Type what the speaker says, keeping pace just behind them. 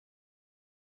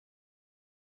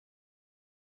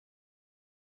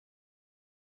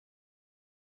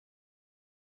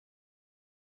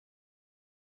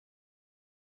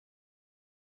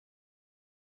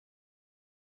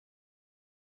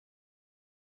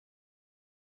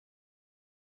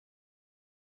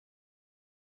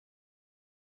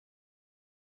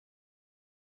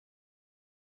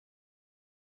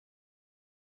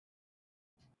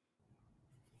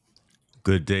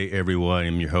Good day, everyone.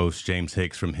 I'm your host, James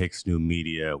Hicks from Hicks New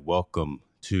Media. Welcome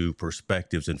to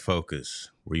Perspectives in Focus,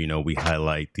 where we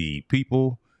highlight the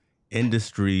people,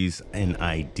 industries, and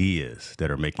ideas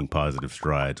that are making positive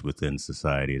strides within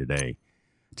society today.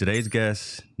 Today's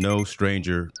guest, no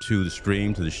stranger to the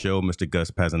stream, to the show, Mr. Gus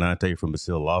Passanante from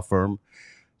Basil Law Firm.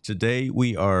 Today,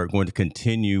 we are going to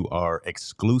continue our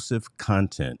exclusive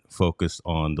content focused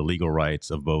on the legal rights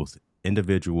of both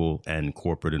individual and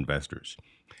corporate investors.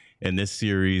 In this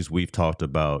series, we've talked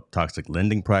about toxic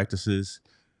lending practices.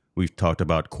 We've talked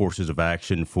about courses of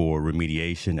action for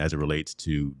remediation as it relates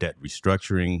to debt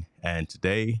restructuring. And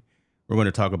today, we're going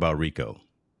to talk about RICO,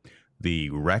 the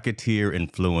Racketeer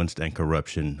Influenced and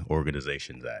Corruption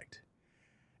Organizations Act.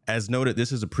 As noted,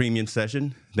 this is a premium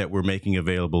session that we're making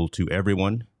available to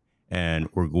everyone, and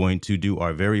we're going to do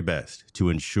our very best to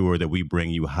ensure that we bring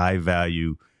you high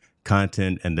value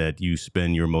content and that you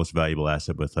spend your most valuable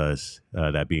asset with us,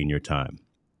 that being your time.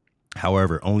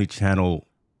 However, only channel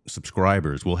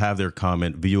subscribers will have their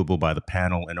comment viewable by the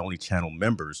panel, and only channel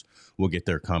members will get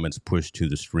their comments pushed to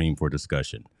the stream for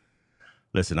discussion.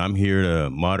 Listen, I'm here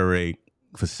to moderate,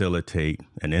 facilitate,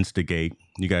 and instigate.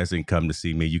 You guys didn't come to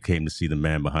see me. You came to see the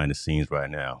man behind the scenes right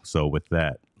now. So with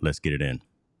that, let's get it in.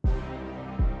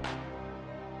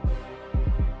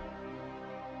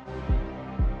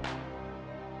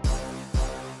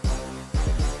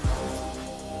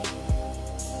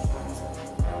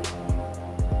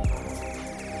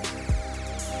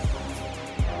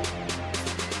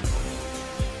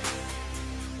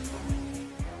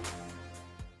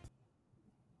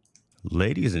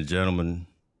 Ladies and gentlemen,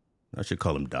 I should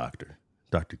call him Dr.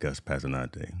 Gus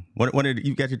Passanante. When did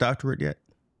you get your doctorate yet?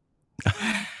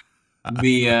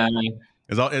 The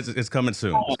It's coming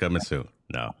soon. It's coming soon.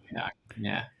 No.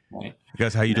 yeah. Right.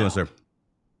 Gus, how you doing, sir?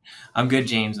 I'm good,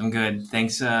 James. I'm good.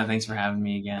 Thanks for having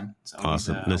me again. It's always,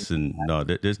 Awesome. Listen, no,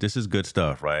 this is good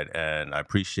stuff, right? And I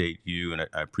appreciate you, and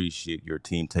I appreciate your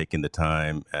team taking the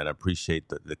time, and I appreciate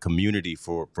the community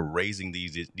for raising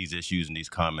these issues and these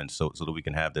comments, so that we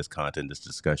can have this content, this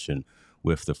discussion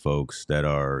with the folks that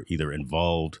are either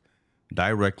involved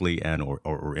directly and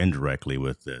or indirectly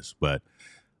with this. But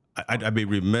I'd be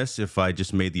remiss if I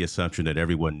just made the assumption that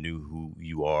everyone knew who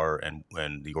you are and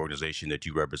the organization that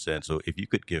you represent. So if you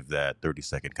could give that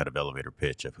 30-second kind of elevator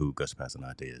pitch of who Gus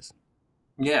Passanante is.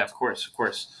 Yeah, of course.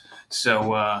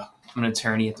 So I'm an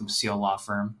attorney at the Basil Law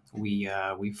Firm. We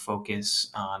focus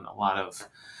on a lot of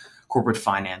corporate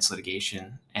finance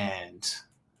litigation, and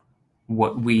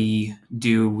what we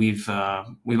do, we've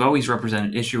always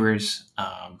represented issuers,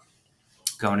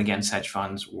 going against hedge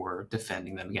funds or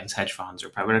defending them against hedge funds or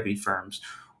private equity firms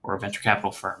or venture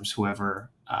capital firms,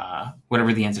 whoever,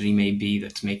 whatever the entity may be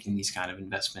that's making these kind of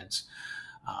investments.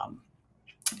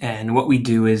 And what we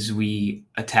do is we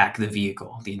attack the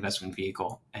vehicle, the investment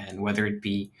vehicle, and whether it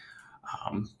be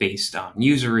based on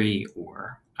usury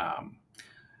or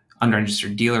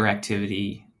unregistered dealer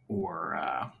activity or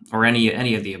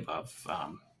any of the above.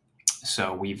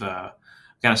 So we've kind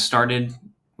of started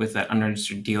with that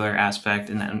unregistered dealer aspect,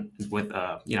 and then with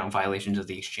violations of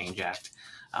the Exchange Act,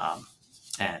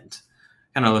 and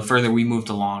kind of the further we moved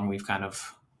along, we've kind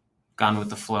of gone with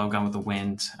the flow, gone with the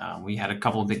wind. We had a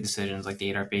couple of big decisions, like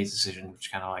the 8RPA's decision,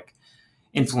 which kind of like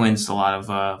influenced a lot of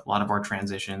our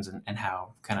transitions, and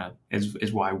how kind of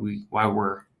is why we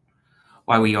are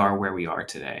where we are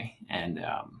today. And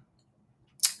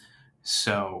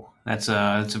so that's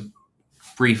a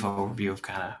brief overview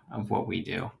of what we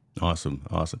do. Awesome.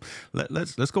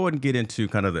 Let's go ahead and get into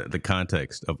kind of the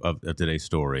context of today's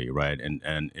story, right?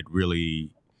 And it really,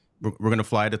 we're going to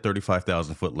fly to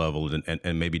 35,000 foot level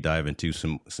and maybe dive into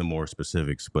some more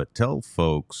specifics. But tell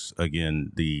folks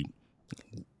again the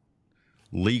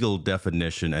legal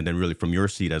definition, and then really from your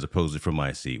seat as opposed to from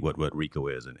my seat, what RICO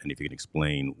is, and if you can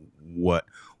explain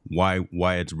why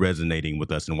it's resonating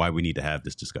with us and why we need to have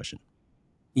this discussion.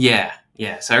 Yeah.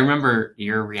 So I remember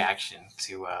your reaction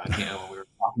to, when we were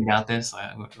talking about this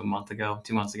a month ago,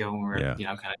 2 months ago, when we were, kind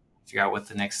of figure out what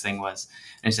the next thing was.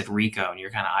 And it said RICO, and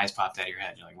your kind of eyes popped out of your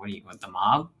head. You're like, what are you, with the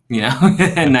mob?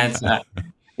 And that's,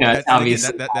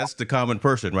 obviously. That's the common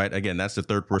person, right? Again, that's the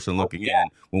third person looking in.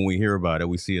 When we hear about it,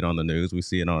 we see it on the news. We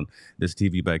see it on this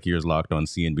TV back here is locked on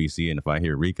CNBC. And if I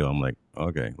hear RICO, I'm like,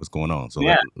 okay, what's going on? So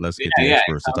let's get the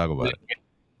experts to talk about it.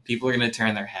 People are going to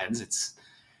turn their heads.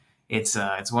 It's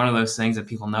one of those things that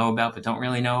people know about but don't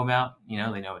really know about. They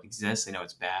know it exists, they know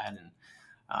it's bad,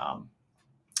 and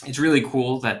it's really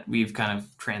cool that we've kind of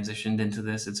transitioned into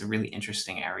this. It's a really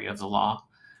interesting area of the law,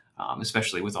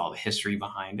 especially with all the history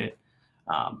behind it.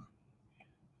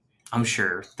 I'm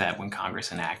sure that when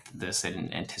Congress enacted this, they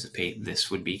didn't anticipate this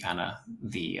would be kind of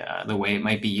the way it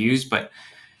might be used, but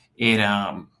it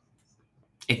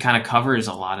kind of covers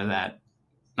a lot of that.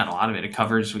 Not a lot of it. It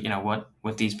covers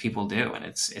what these people do, and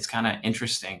it's kind of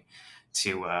interesting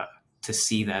to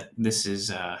see that this is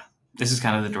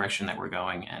kind of the direction that we're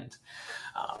going, and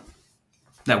um,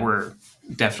 that we're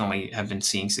definitely have been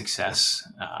seeing success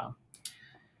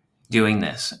doing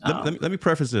this. Let me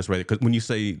preface this, right? Because when you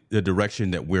say the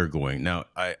direction that we're going, now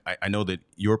I know that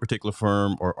your particular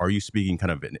firm, or are you speaking kind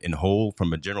of in whole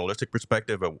from a generalistic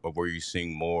perspective, of where you're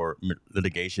seeing more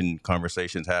litigation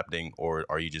conversations happening, or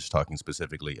are you just talking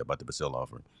specifically about the Basil law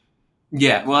firm?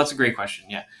 Yeah, well, that's a great question.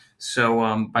 Yeah,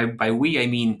 so by we I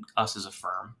mean us as a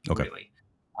firm, Okay. really.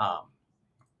 Um,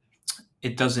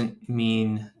 it doesn't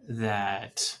mean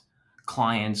that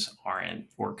clients aren't,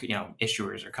 or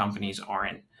issuers or companies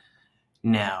aren't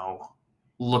now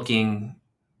looking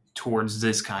towards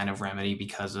this kind of remedy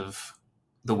because of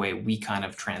the way we kind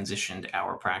of transitioned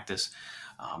our practice.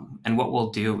 And what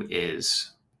we'll do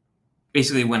is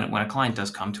basically when a client does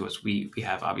come to us, we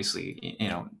have obviously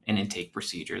an intake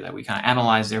procedure that we kind of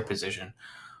analyze their position,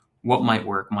 what might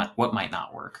work, what might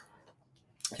not work,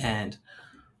 and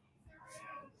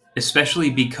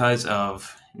especially because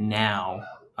of now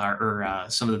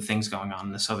some of the things going on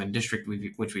in the Southern District,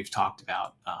 which we've talked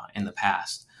about in the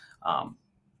past. Um,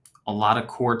 a lot of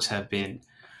courts have been,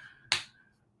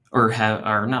 or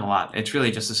not a lot. It's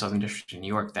really just the Southern District in New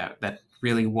York that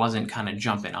really wasn't kind of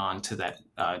jumping on to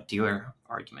that dealer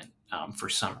argument for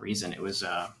some reason. It was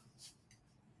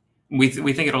we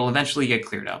think it'll eventually get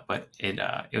cleared up, but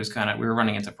it was kind of, we were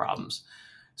running into problems.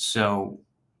 So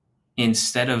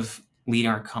instead of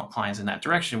leading our clients in that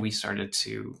direction, we started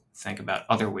to think about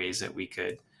other ways that we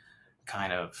could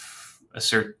kind of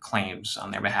assert claims on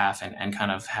their behalf, and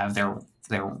kind of have their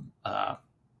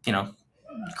you know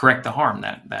correct the harm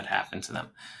that happened to them.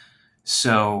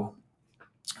 So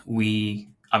we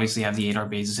obviously have the 8R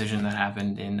Bay decision that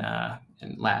happened in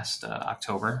last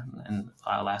October and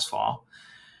last fall,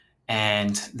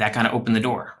 and that kind of opened the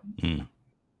door. Mm.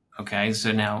 Okay,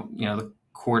 so now the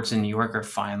courts in New York are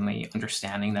finally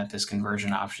understanding that this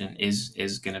conversion option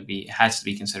is going to be, has to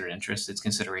be considered interest. It's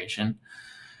consideration,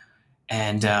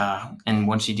 and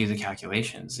once you do the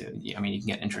calculations, I mean, you can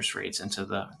get interest rates into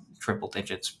the triple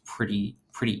digits pretty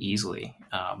easily.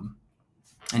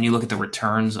 And you look at the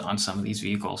returns on some of these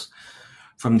vehicles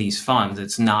from these funds,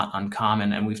 it's not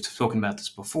uncommon. And we've spoken about this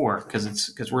before,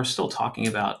 because we're still talking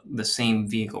about the same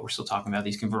vehicle. We're still talking about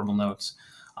these convertible notes.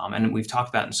 And we've talked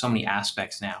about it in so many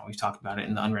aspects now. We've talked about it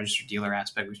in the unregistered dealer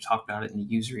aspect. We've talked about it in the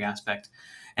usury aspect.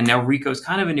 And now RICO is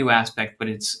kind of a new aspect, but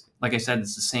it's, like I said,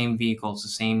 it's the same vehicle. It's the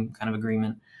same kind of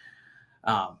agreement.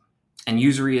 And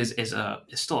usury is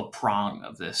still a prong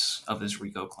of this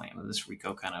RICO claim, of this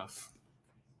RICO kind of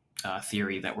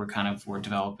theory that we're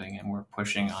developing and we're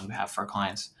pushing on behalf of our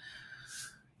clients.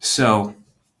 So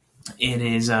it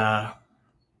is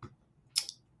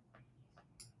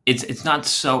it's not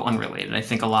so unrelated. I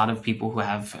think a lot of people who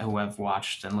have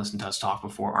watched and listened to us talk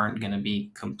before aren't going to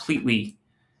be completely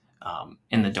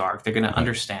in the dark. They're going to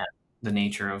understand the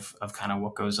nature of kind of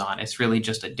what goes on. It's really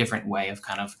just a different way of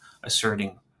kind of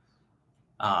asserting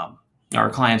our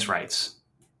clients' rights,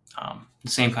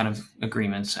 the same kind of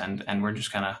agreements, and we're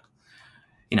just kind of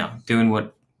doing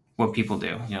what people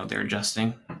do. They're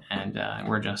adjusting, and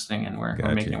we're adjusting, and we're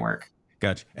making it work.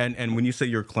 Gotcha. And when you say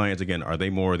your clients, again, are they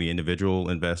more the individual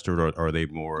investor, or are they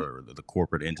more the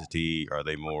corporate entity? Are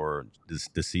they more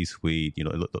the C-suite?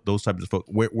 Those types of folks.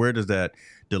 Where does that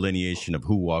delineation of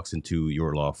who walks into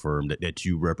your law firm that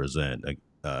you represent?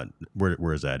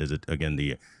 Where is that? Is it, again,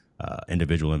 the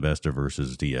individual investor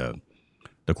versus the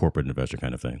corporate investor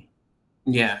kind of thing?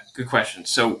 Yeah, good question.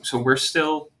 So we're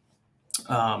still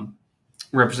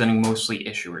representing mostly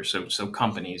issuers, so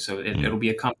companies. So it'll be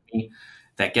a company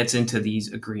that gets into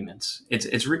these agreements. It's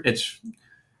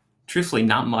truthfully,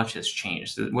 not much has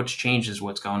changed. What's changed is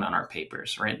what's going on our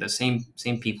papers, right? The same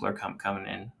people are coming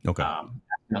in, Okay.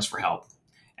 asking us for help,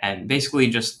 and basically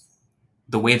just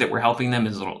the way that we're helping them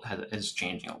is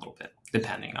changing a little bit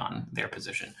depending on their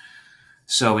position.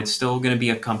 So it's still going to be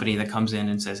a company that comes in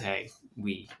and says, "Hey,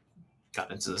 we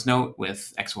got into this note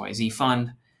with XYZ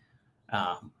fund.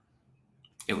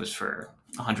 It was for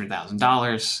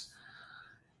 $100,000.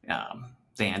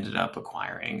 They ended up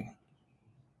acquiring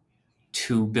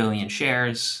 2 billion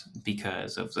shares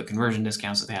because of the conversion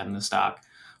discounts that they had in the stock.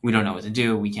 We don't know what to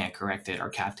do. We can't correct it. Our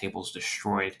cap table's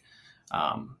destroyed.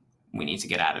 We need to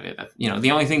get out of it."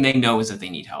 The only thing they know is that they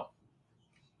need help.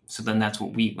 So then that's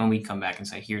what when we come back and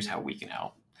say, here's how we can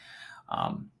help.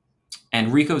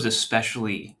 And RICO is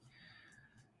especially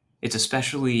it's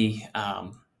especially I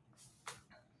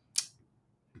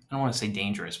don't want to say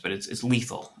dangerous, but it's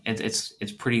lethal. It's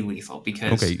pretty lethal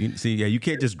because Okay, see, yeah, you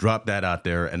can't just drop that out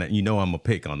there, and I'm a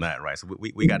pick on that, right? So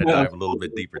we got to dive a little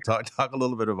bit deeper. Talk a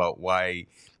little bit about why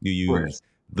you use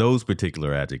those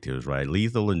particular adjectives, right?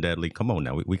 Lethal and deadly. Come on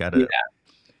now, we got yeah, to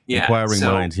yeah. inquiring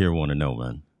minds here want to know,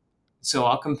 man. So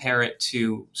I'll compare it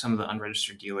to some of the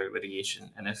unregistered dealer litigation,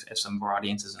 and if some of our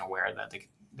audience isn't aware of that,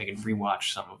 they can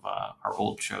rewatch some of our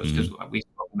old shows because we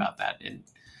spoke about that in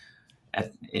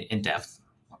depth.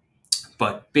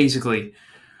 But basically,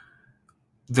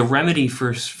 the remedy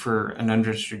for an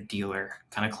unregistered dealer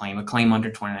kind of claim, a claim under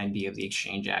 29B of the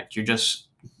Exchange Act, you're just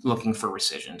looking for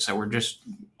rescission. So we're just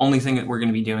only thing that we're going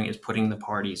to be doing is putting the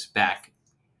parties back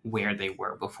where they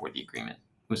were before the agreement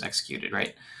was executed,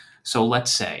 right? So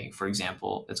let's say, for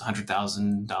example, it's a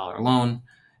 $100,000 loan,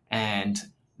 and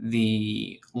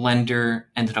the lender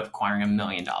ended up acquiring $1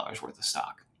 million worth of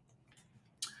stock.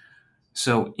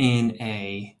 So in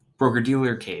a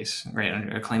broker-dealer case, right,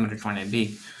 under a claim under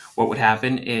 29B, what would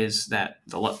happen is that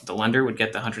the lender would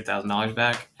get the $100,000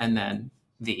 back, and then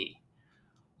the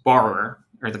borrower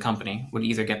or the company would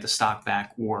either get the stock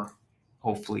back or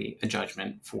hopefully a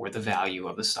judgment for the value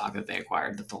of the stock that they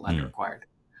acquired, that the lender acquired.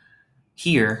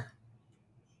 Here,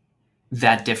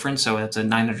 that difference, so that's a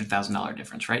 $900,000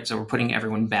 difference, right? So we're putting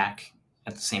everyone back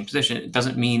at the same position. It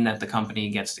doesn't mean that the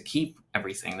company gets to keep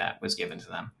everything that was given to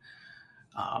them.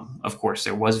 Of course,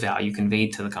 there was value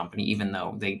conveyed to the company, even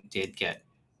though they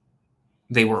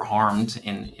were harmed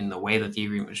in the way that the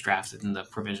agreement was drafted and the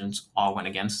provisions all went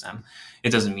against them.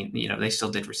 It doesn't mean, they still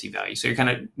did receive value. So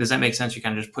does that make sense? You're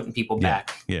kind of just putting people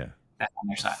back on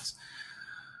their sides.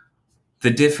 The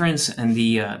difference and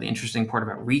the interesting part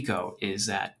about RICO is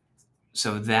that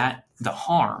the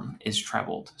harm is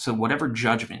trebled. So whatever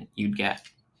judgment you'd get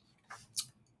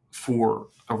for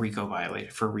a RICO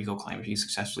violation, for a RICO claim, if you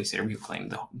successfully say a RICO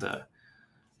claim, the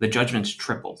judgment's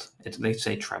tripled. They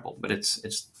say trebled, but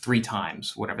it's 3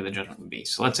 times whatever the judgment would be.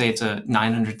 So let's say it's a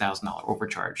 $900,000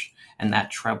 overcharge, and that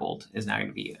trebled is now going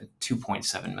to be a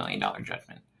 $2.7 million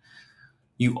judgment.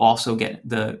 You also get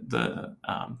the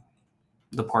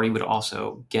party would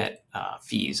also get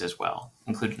fees as well,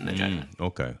 included in the judgment.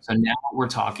 Okay. So now we're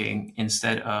talking,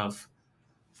 instead of,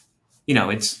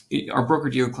 our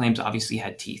broker-dealer claims obviously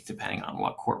had teeth depending on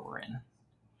what court we're in.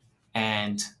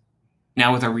 And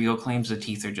now with our RICO claims, the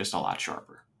teeth are just a lot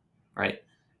sharper, right?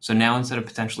 So now instead of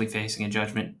potentially facing a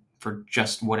judgment for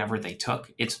just whatever they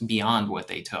took, it's beyond what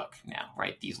they took now,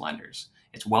 right? These lenders.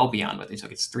 It's well beyond what they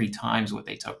took. It's 3 times what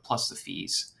they took plus the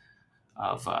fees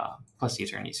plus the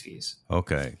attorney's fees.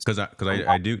 Okay. Because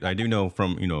I do know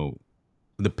from,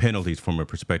 the penalties from a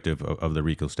perspective of the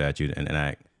RICO statute and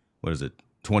act, what is it,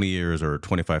 20 years or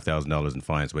 $25,000 in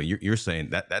fines. But you're saying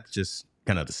that's just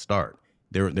kind of the start.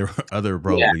 There are other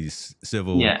probably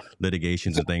civil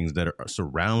litigations and things that are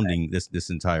surrounding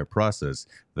this entire process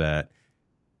that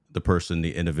the person,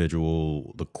 the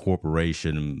individual, the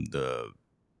corporation, the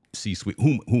C-suite,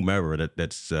 whomever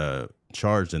that's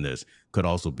charged in this could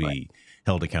also be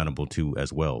held accountable to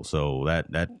as well. So that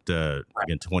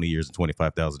again, 20 years and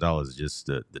 $25,000 is just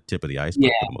the tip of the iceberg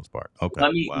for the most part. Okay.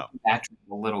 Let me backtrack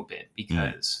a little bit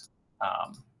because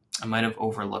I might have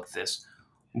overlooked this.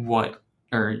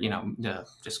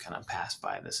 Just kind of passed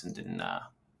by this and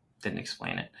didn't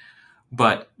explain it.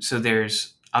 But so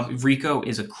there's RICO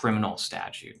is a criminal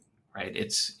statute, right?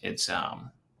 It's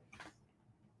a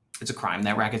crime.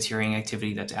 That racketeering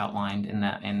activity that's outlined in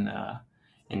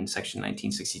Section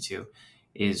 1962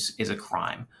 is a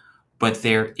crime, but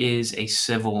there is a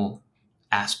civil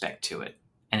aspect to it,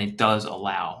 and it does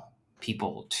allow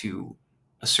people to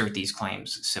assert these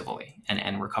claims civilly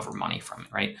and recover money from it,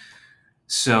 right?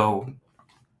 So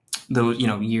those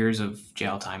years of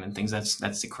jail time and things, that's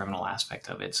the criminal aspect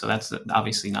of it. So that's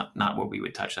obviously not what we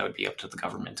would touch. That would be up to the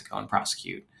government to go and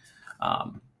prosecute.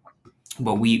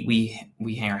 But we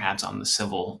hang our hats on the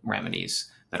civil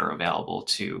remedies that are available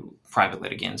to private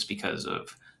litigants because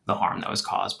of the harm that was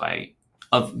caused by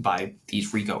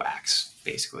these RICO acts,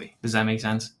 basically. Does that make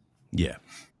sense? Yeah.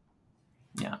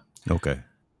 Yeah. Okay.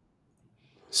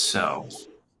 So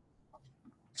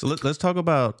let's talk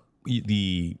about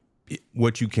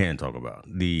what you can talk about,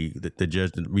 the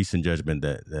recent judgment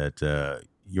that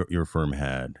your firm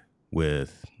had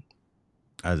with,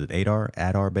 is it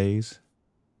Adar Bays?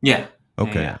 Yeah.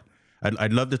 Okay. Yeah.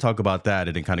 I'd love to talk about that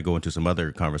and then kind of go into some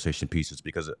other conversation pieces,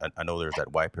 because I know there's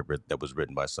that white paper that was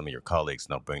written by some of your colleagues,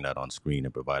 and I'll bring that on screen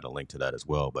and provide a link to that as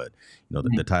well. But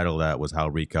the title of that was how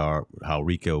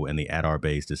RICO and the Adar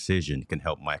Bays decision can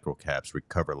help microcaps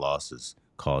recover losses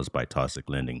caused by toxic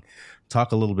lending.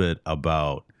 Talk a little bit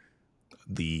about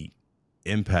the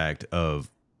impact of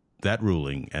that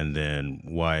ruling, and then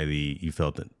why you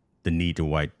felt the need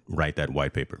to write that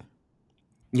white paper.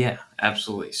 Yeah,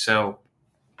 absolutely. So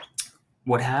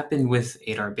what happened with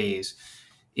Adar Bays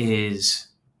is,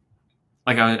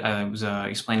 like I was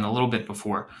explaining a little bit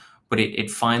before, but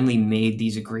it finally made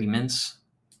these agreements,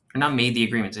 or not made the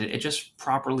agreements. It just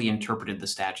properly interpreted the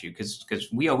statute, because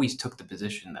we always took the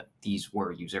position that these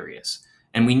were usurious,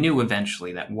 and we knew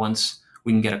eventually that once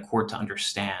we can get a court to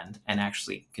understand and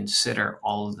actually consider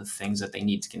all of the things that they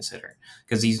need to consider,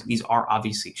 because these are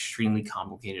obviously extremely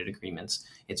complicated agreements.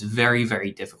 It's very,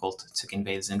 very difficult to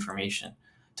convey this information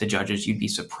to judges. You'd be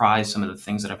surprised some of the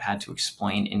things that I've had to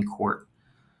explain in court.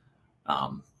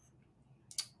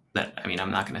 That, I mean,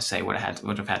 I'm not going to say what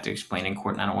would have had to explain in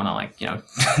court, and I don't want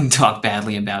to, talk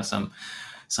badly about some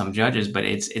judges, but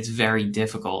it's very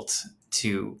difficult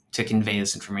to convey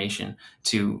this information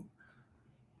to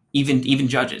even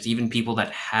judges, even people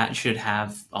that should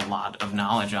have a lot of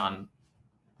knowledge on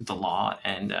the law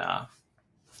and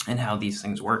how these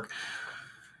things work.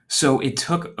 So it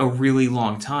took a really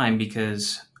long time,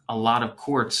 because a lot of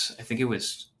courts, I think it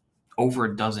was over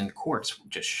a dozen courts,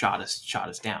 just shot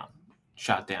us down.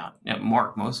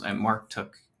 Mark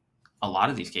took a lot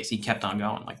of these cases. He kept on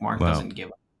going. Like, Mark Wow. doesn't give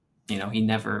up. He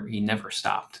never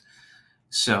stopped.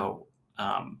 So,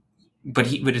 but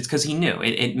it's because he knew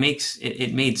it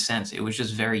made sense. It was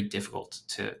just very difficult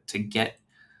to get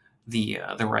the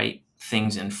right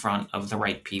things in front of the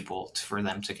right people for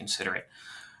them to consider it.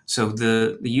 So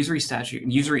the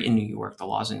usury in New York, the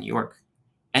laws in New York,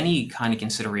 any kind of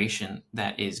consideration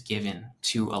that is given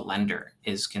to a lender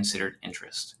is considered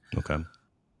interest. Okay. By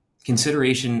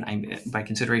consideration,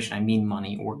 I mean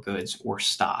money or goods or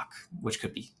stock, which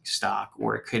could be stock,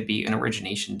 or it could be an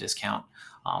origination discount,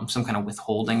 some kind of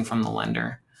withholding from the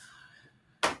lender.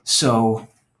 So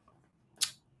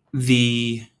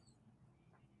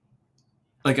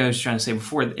like I was trying to say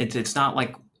before, it's not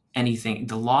like anything.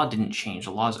 The law didn't change.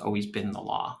 The law has always been the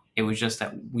law. It was just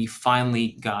that we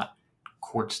finally got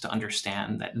courts to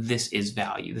understand that this is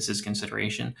value, this is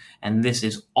consideration, and this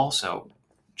is also,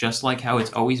 just like how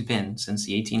it's always been since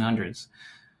the 1800s,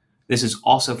 this is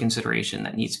also consideration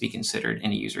that needs to be considered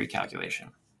in a usury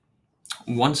calculation.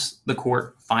 Once the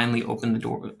court finally opened the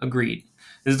door, agreed,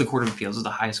 this is the Court of Appeals, this is the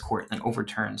highest court, and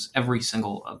overturns every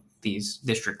single of these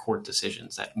district court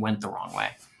decisions that went the wrong way.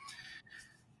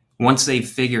 Once they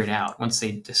figured out, once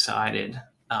they decided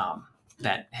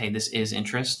that, hey, this is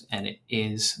interest, and it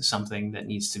is something that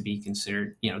needs to be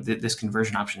considered, this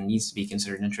conversion option needs to be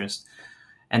considered interest,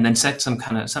 and then set some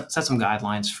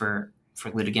guidelines for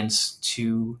litigants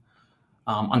to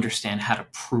understand how to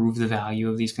prove the value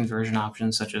of these conversion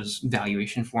options, such as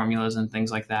valuation formulas and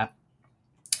things like that.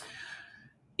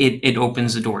 It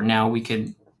opens the door. Now we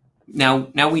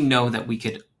know that we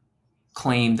could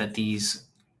claim that these,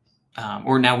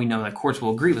 or now we know that courts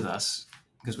will agree with us,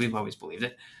 because we've always believed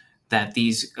it, that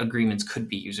these agreements could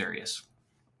be usurious,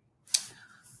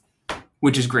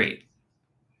 which is great.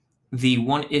 The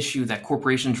one issue that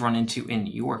corporations run into in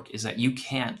New York is that you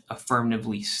can't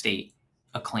affirmatively state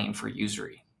a claim for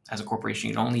usury as a corporation.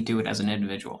 You can only do it as an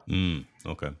individual.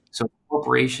 Okay. So a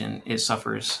corporation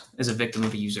suffers as a victim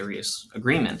of a usurious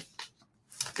agreement.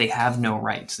 They have no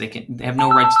rights. They have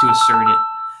no rights to assert it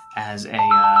as a. Hang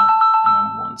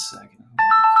on one second.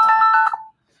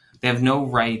 They have no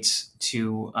rights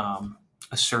to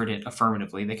assert it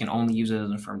affirmatively. They can only use it as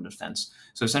an affirmative defense.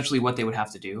 So essentially what they would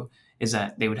have to do is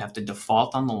that they would have to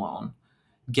default on the loan,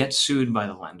 get sued by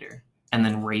the lender, and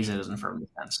then raise it as an affirmative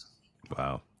defense.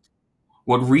 Wow.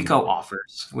 What RICO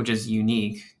offers, which is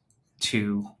unique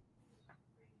to,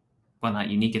 well, not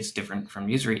unique, it's different from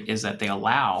usury, is that they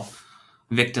allow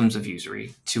victims of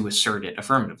usury to assert it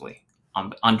affirmatively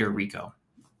under RICO,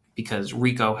 because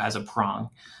RICO has a prong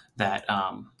that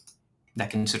that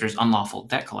considers unlawful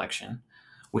debt collection,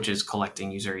 which is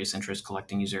collecting usurious interest,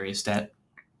 collecting usurious debt.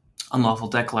 Unlawful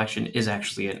debt collection is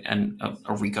actually a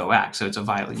RICO Act, so it's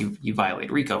you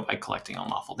violate RICO by collecting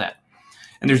unlawful debt.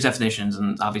 And there's definitions,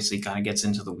 and obviously kind of gets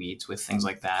into the weeds with things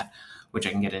like that, which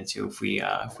I can get into if we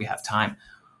have time.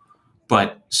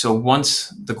 But so once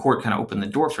the court kind of opened the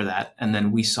door for that, and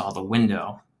then we saw the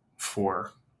window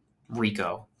for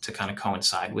RICO to kind of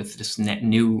coincide with this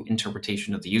new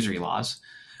interpretation of the usury laws,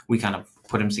 we kind of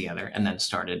put them together and then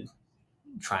started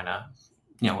trying to,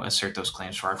 assert those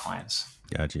claims for our clients.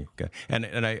 Gotcha.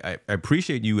 And I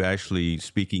appreciate you actually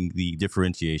speaking the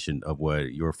differentiation of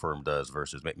what your firm does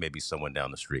versus maybe someone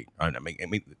down the street. I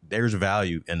mean, there's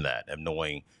value in that, of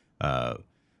knowing the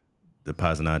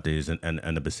Passanantes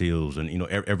and the Basiles and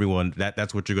everyone.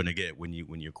 That's what you're going to get when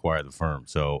you acquire the firm.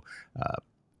 So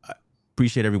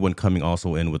Appreciate everyone coming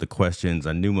also in with the questions.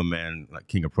 I knew my man, like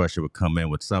King of Prussia, would come in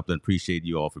with something. Appreciate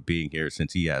you all for being here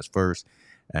since he asked first.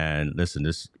 And listen,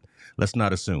 let's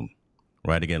not assume,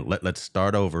 right? Again, let's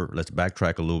start over. Let's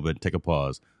backtrack a little bit, take a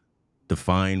pause.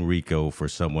 Define RICO for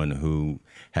someone who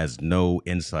has no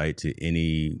insight to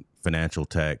any financial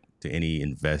tech, to any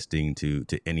investing, to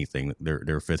anything.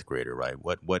 They're a fifth grader, right?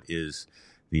 What is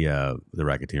the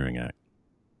Racketeering Act?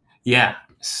 Yeah.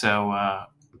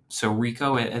 So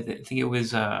RICO, I think it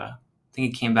was, I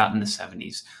think it came about in the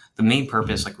 70s. The main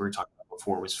purpose, Mhm. like we were talking about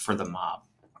before, was for the mob.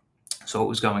 So what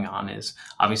was going on is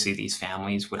obviously these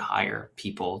families would hire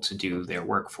people to do their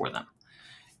work for them,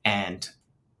 and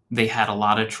they had a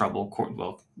lot of trouble.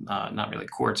 Not really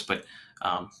courts, but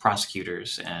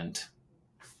prosecutors and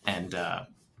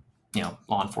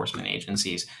law enforcement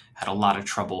agencies had a lot of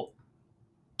trouble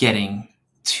getting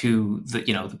to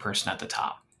the person at the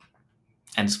top.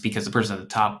 And it's because the person at the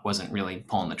top wasn't really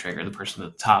pulling the trigger. The person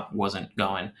at the top wasn't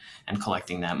going and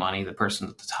collecting that money. The person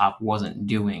at the top wasn't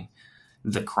doing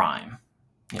the crime,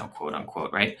 quote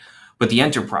unquote, right? But the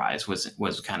enterprise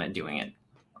was kind of doing it.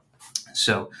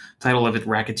 So, title of it,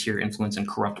 Racketeer Influence and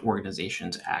Corrupt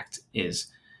Organizations Act, is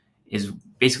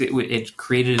basically, it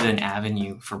created an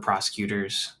avenue for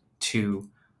prosecutors to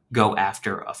go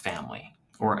after a family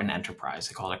or an enterprise.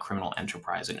 They call it a criminal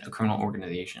enterprise, and a criminal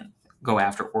organization. Go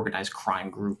after organized crime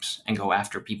groups and go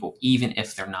after people, even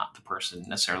if they're not the person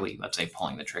necessarily, let's say,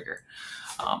 pulling the trigger.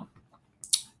 Um,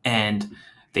 and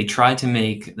they tried to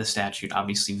make the statute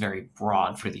obviously very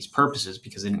broad for these purposes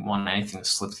because they didn't want anything to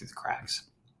slip through the cracks.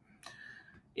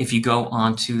 If you go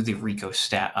onto the RICO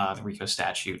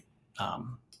statute,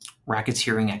 um,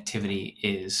 racketeering activity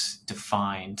is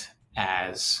defined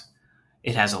as,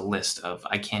 it has a list of,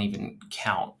 I can't even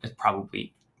count. It's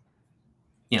probably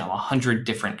 100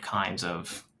 different kinds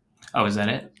of. Oh, is that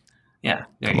it? Yeah,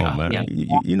 there Come you on, go. man.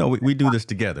 Yeah, You know we do this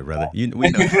together, brother. We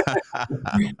know.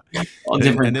 all And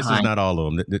different this is kinds. not all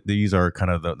of them. These are kind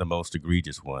of the most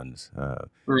egregious ones.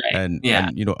 Right. And Yeah.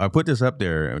 I put this up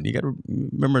there, and you got to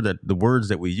remember that the words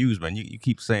that we use, man. You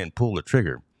keep saying pull the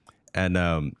trigger, and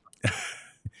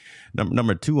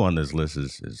number two on this list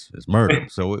is murder.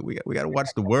 So we got to watch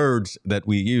the words that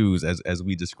we use as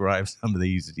we describe some of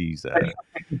these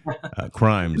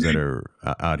crimes that are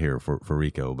out here for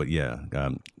RICO. But yeah,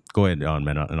 go ahead on,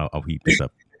 man, and I'll heat this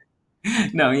up.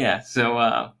 No, yeah.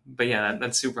 So, but yeah,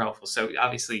 that's super helpful. So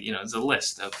obviously, it's a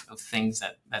list of things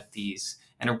that these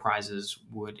enterprises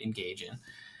would engage in,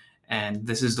 and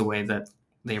this is the way that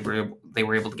they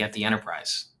were able to get the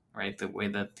enterprise, right? The way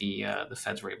that the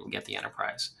feds were able to get the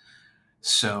enterprise.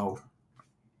 So,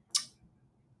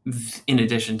 in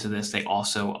addition to this, they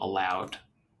also allowed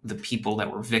the people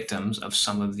that were victims of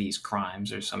some of these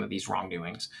crimes or some of these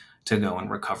wrongdoings to go and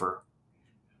recover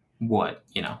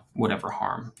whatever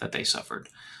harm that they suffered,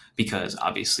 because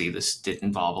obviously this did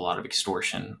involve a lot of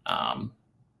extortion,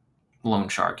 loan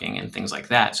sharking, and things like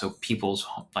that. So people's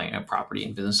property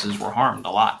and businesses were harmed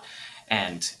a lot,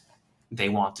 and they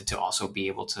wanted to also be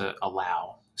able to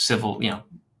allow civil,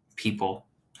 people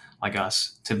like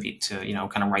us to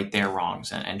kind of right their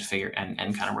wrongs and figure and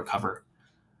kind of recover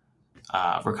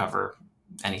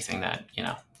anything that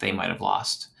they might have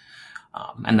lost.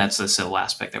 And that's the civil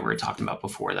aspect that we were talking about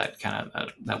before, that kind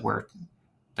of that we're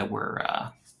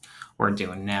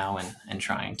doing now and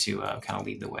trying to kind of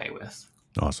lead the way with.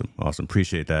 Awesome.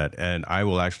 Appreciate that. And I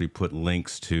will actually put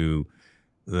links to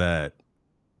that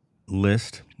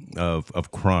list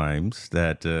of crimes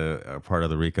that are part of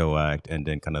the RICO Act, and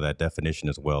then kind of that definition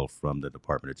as well from the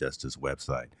Department of Justice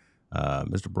website.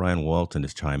 Mr. Brian Walton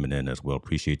is chiming in as well.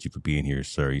 Appreciate you for being here,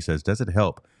 sir. He says, does it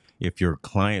help if your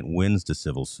client wins the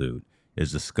civil suit?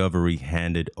 Is discovery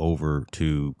handed over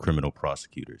to criminal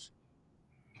prosecutors?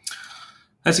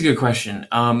 That's a good question.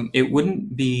 It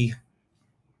wouldn't be.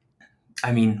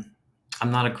 I mean,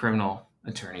 I'm not a criminal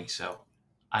attorney, so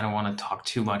I don't want to talk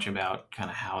too much about kind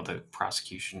of how the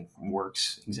prosecution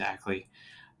works exactly.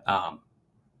 Um,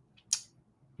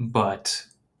 but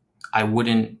I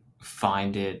wouldn't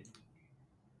find it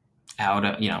out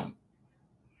of,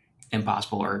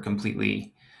 impossible or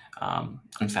completely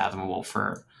unfathomable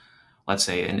for, let's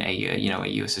say, a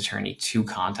U.S. attorney to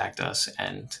contact us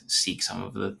and seek some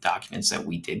of the documents that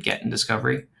we did get in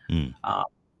discovery. Mm. Uh,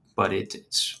 but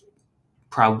it's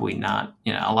probably not.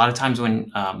 A lot of times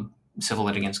when civil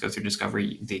litigants go through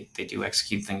discovery, they do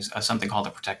execute things, something called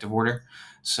a protective order.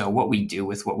 So what we do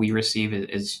with what we receive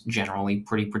is generally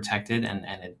pretty protected, and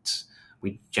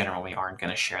we generally aren't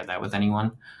going to share that with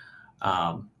anyone.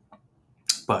 Um,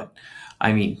 but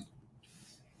I mean,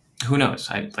 who knows?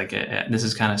 I like This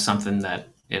is kind of something that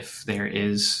if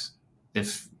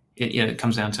it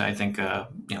comes down to, I think, a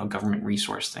government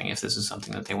resource thing. If this is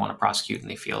something that they want to prosecute and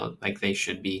they feel like they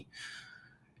should be,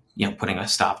 putting a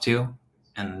stop to,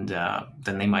 and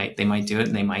then they might do it,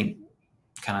 and they might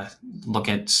kind of look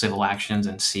at civil actions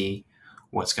and see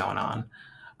what's going on.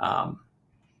 Um,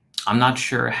 I'm not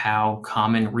sure how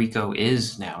common RICO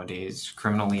is nowadays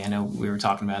criminally. I know we were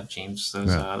talking about, James,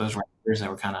 Yeah. those writers that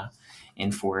were kind of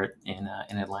in for it in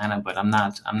Atlanta, but I'm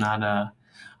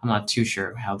not too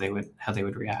sure how they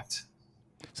would react.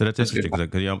 So that's That's a good interesting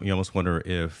because you almost wonder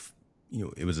if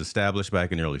it was established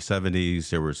back in the early '70s.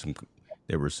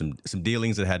 There were some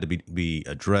dealings that had to be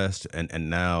addressed, and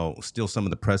now still some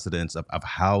of the precedents of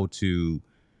how to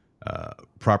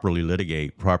properly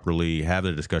litigate, properly have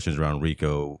the discussions around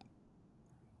RICO.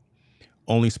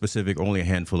 Only a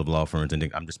handful of law firms,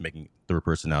 and I'm just making third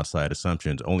person outside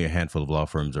assumptions. Only a handful of law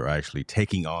firms are actually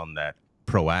taking on that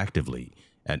proactively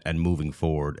and moving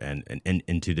forward and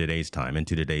into today's time,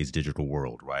 into today's digital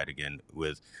world, right? Again,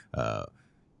 with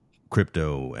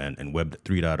crypto and Web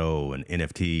 3.0 and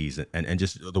NFTs and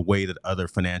just the way that other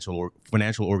financial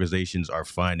organizations are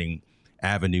finding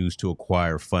avenues to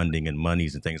acquire funding and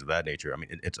monies and things of that nature. I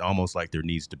mean, it's almost like there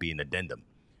needs to be an addendum,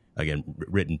 again,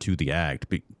 written to the act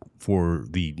for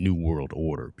the new world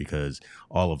order, because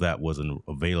all of that wasn't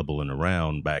available and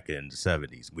around back in the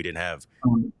 '70s. We didn't have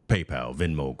point. PayPal,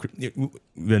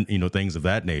 Venmo, things of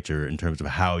that nature in terms of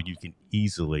how you can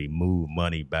easily move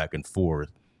money back and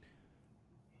forth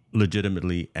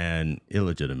legitimately and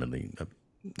illegitimately.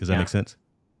 Does that Yeah. make sense?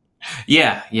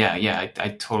 Yeah. I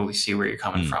totally see where you're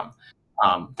coming Mm.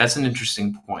 from. That's an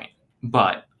interesting point,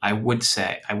 but I will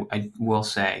say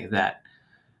that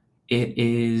it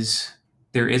is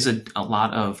there is a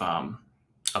lot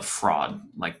of fraud,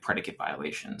 like predicate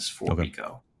violations for Okay.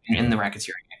 RICO in Okay. the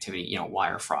racketeering activity.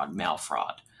 Wire fraud, mail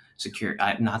fraud,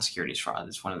 not securities fraud.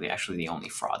 It's one of the only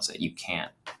frauds that you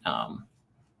can't um,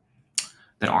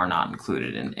 that are not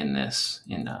included in this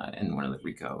in one of the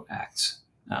RICO acts,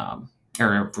 or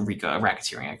RICO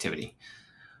racketeering activity.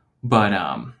 But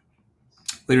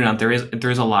believe it or not, there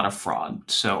is a lot of fraud.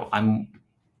 So I'd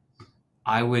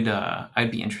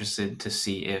be interested to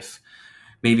see if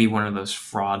maybe one of those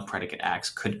fraud predicate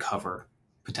acts could cover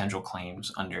potential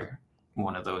claims under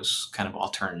one of those kind of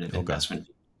alternative Okay. investment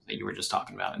that you were just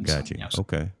talking about, and Got some, you.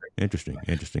 Okay. Interesting.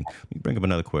 Interesting. Let me bring up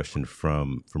another question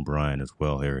from Brian as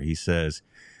well here. He says,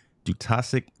 do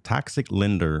toxic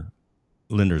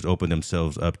lenders open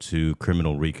themselves up to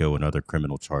criminal RICO and other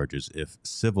criminal charges if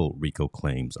civil RICO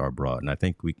claims are brought? And I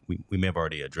think we may have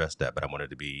already addressed that, but I wanted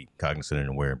to be cognizant and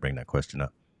aware and bring that question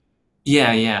up.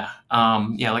 yeah.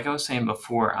 Like I was saying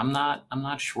before, I'm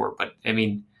not sure, but I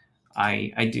mean,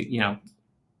 I do.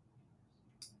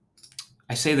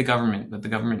 I say the government, but the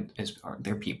government are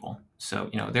their people, so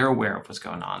they're aware of what's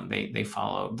going on. They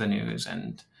follow the news,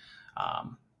 and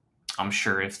um, I'm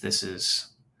sure if this is,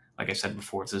 like I said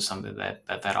before, if this is something that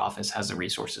office has the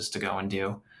resources to go and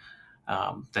do,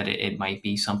 that it might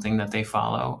be something that they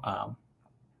follow.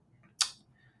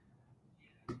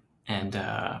 And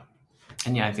yeah,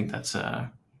 I think that's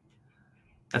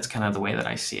kind of the way that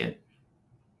I see it.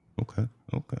 Okay.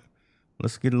 Okay.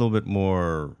 Let's get a little bit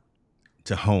more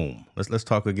to home. Let's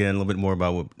talk again a little bit more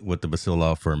about what the Basil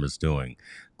Law Firm is doing.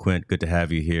 Quint, good to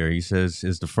have you here. He says,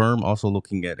 is the firm also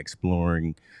looking at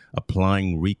exploring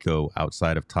applying RICO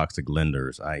outside of toxic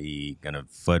lenders, i.e., kind of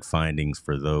FUD findings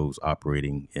for those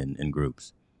operating in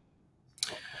groups?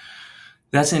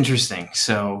 That's interesting.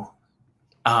 So,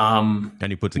 And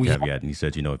he puts a we caveat and he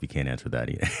says, if you can't answer that,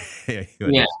 he yeah.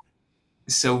 understands.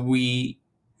 So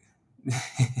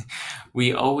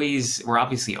we're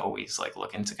obviously always like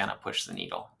looking to kind of push the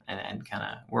needle, and kind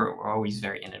of we're always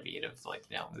very innovative. Like,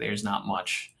 there's not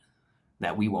much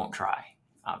that we won't try,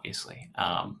 obviously.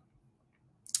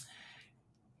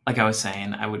 Like I was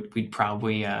saying, we'd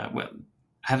probably, well,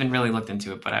 I haven't really looked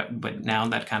into it, but now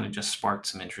that kind of just sparked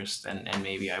some interest, and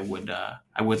maybe I would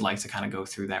like to kind of go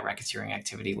through that racketeering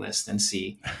activity list and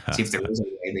see if there was a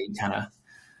way that you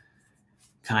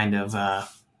kind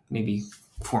of maybe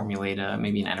formulate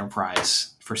maybe an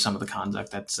enterprise for some of the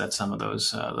conduct that some of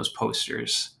those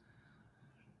posters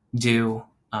do.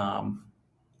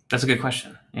 That's a good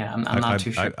question. Yeah, I'm I, not I, too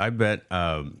I, sure. I bet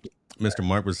Mr.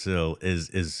 Mark Basil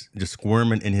is just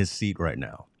squirming in his seat right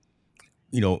now,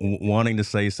 wanting to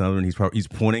say something. He's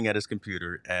pointing at his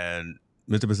computer, and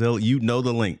Mr. Bazell,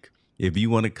 the link. If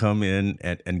you want to come in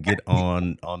and get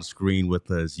on screen with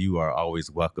us, you are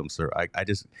always welcome, sir. I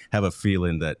just have a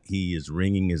feeling that he is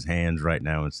wringing his hands right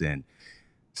now and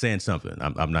saying something.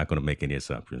 I'm not going to make any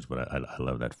assumptions, but I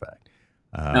love that fact.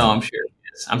 No, Um, I'm sure.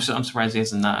 I'm surprised he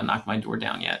hasn't knocked my door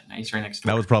down yet. He's right next That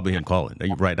door. was probably him calling.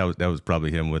 You're right. That was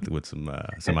probably him with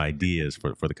some ideas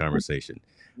for the conversation.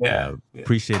 Yeah. Yeah.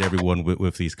 Appreciate everyone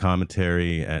with these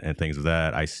commentary and things of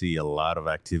that. I see a lot of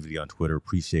activity on Twitter.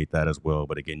 Appreciate that as well.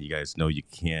 But again, you guys know you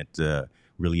can't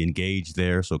really engage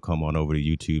there, so come on over to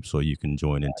YouTube so you can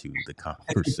join into the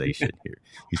conversation here.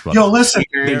 He's probably Yo, listen,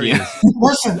 there. He is.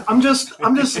 listen. I'm just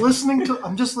listening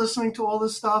to all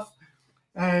this stuff,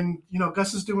 and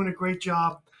Gus is doing a great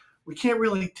job. We can't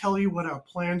really tell you what our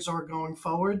plans are going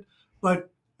forward, but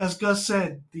as Gus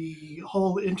said, the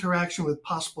whole interaction with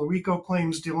possible RICO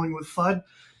claims dealing with FUD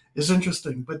is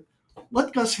interesting. But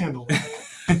let Gus handle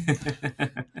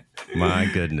it. My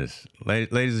goodness,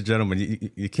 ladies and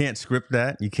gentlemen, you can't script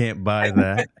that. You can't buy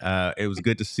that. It was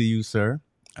good to see you, sir.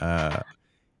 At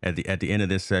the end of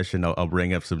this session, I'll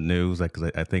bring up some news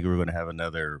because I think we're going to have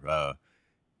another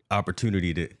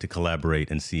opportunity to collaborate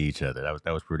and see each other.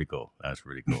 That was pretty cool. That was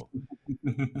pretty cool.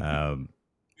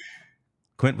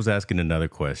 Quint was asking another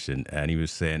question, and he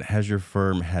was saying, "Has your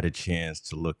firm had a chance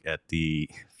to look at the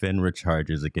FINRA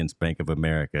charges against Bank of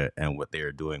America and what they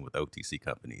are doing with OTC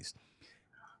companies?"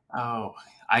 Oh,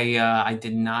 I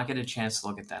did not get a chance to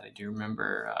look at that. I do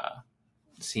remember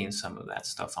seeing some of that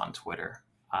stuff on Twitter.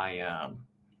 How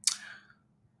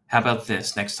about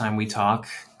this? Next time we talk,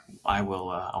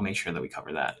 I'll make sure that we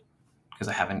cover that because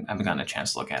I haven't gotten a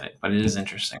chance to look at it. But it is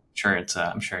interesting.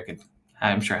 I'm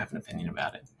sure I have an opinion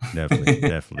about it.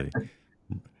 Definitely.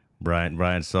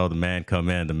 Brian saw the man come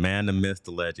in, the man, the myth,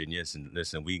 the legend. Yes, and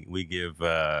listen, we give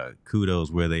kudos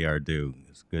where they are due.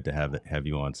 It's good to have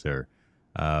you on, sir.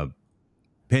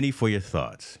 Penny, for your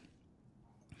thoughts.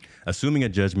 Assuming a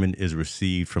judgment is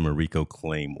received from a RICO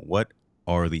claim, what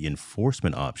are the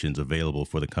enforcement options available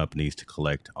for the companies to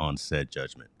collect on said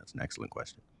judgment? That's an excellent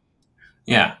question.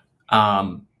 Yeah.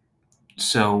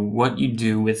 So what you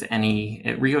do with any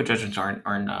RICO judgments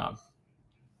aren't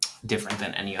different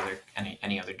than any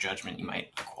other judgment you might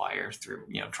acquire through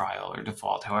trial or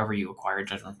default. However, you acquire a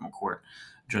judgment from a court,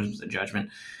 judgment's a judgment,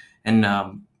 and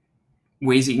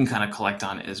ways that you can kind of collect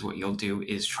on it is what you'll do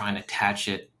is try and attach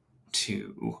it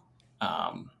to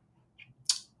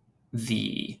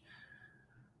the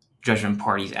judgment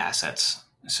party's assets.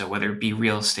 So whether it be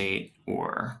real estate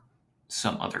or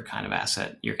some other kind of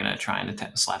asset, you're going to try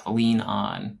and slap a lien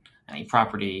on any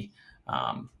property.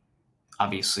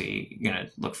 Obviously, you're going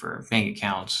to look for bank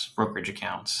accounts, brokerage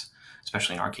accounts,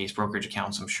 especially in our case, brokerage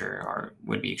accounts, I'm sure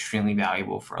would be extremely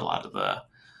valuable for a lot of the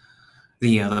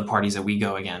parties that we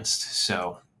go against.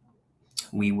 So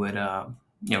we would,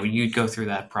 you'd go through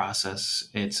that process.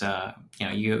 It's,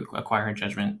 you acquire a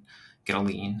judgment, get a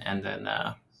lien, and then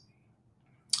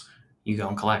you go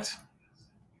and collect.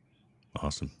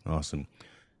 Awesome.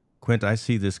 Quint, I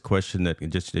see this question that you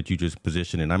just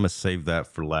positioned, and I'm gonna save that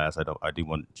for last. I do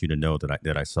want you to know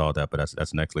that I saw that, but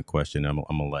that's an excellent question. I'm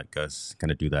gonna let Gus kind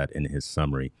of do that in his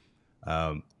summary.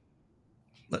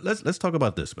 Let's talk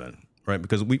about this, man. Right,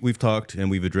 because we've talked and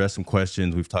we've addressed some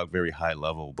questions. We've talked very high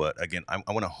level, but again, I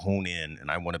want to hone in and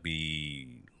I want to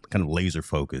be kind of laser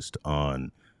focused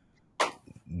on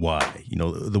why,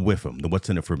 the WIFM, the what's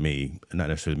in it for me, not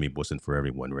necessarily me, but what's in it for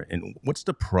everyone, right? And what's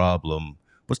the problem?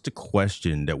 What's the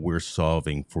question that we're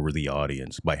solving for the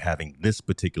audience by having this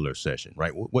particular session,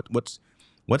 right? What's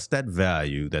that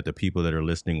value that the people that are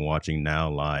listening, watching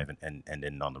now live and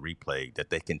then on the replay that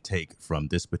they can take from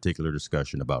this particular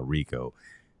discussion about RICO?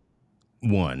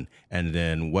 One, and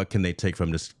then what can they take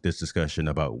from this discussion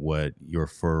about what your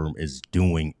firm is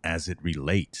doing as it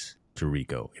relates to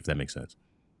RICO, if that makes sense?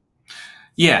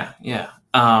 Yeah.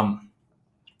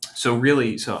 So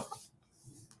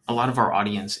a lot of our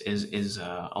audience is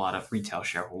a lot of retail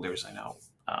shareholders. I know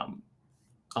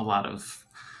a lot of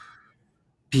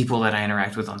people that I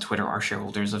interact with on Twitter are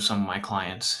shareholders of some of my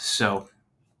clients. So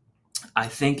I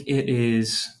think it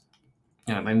is,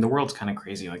 the world's kind of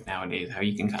crazy like nowadays, how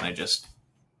you can kind of just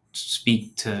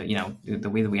speak to, the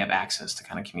way that we have access to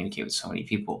kind of communicate with so many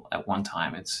people at one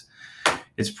time.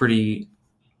 It's pretty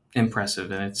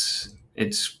impressive, and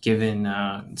it's given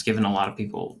a lot of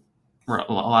people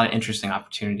a lot of interesting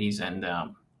opportunities, and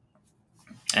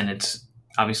it's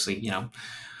obviously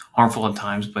harmful at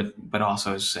times, but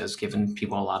also has given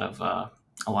people a lot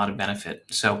of benefit.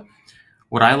 So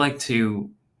what I like to,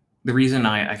 the reason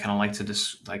I kind of like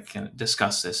to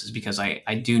discuss this is because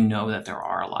I do know that there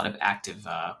are a lot of active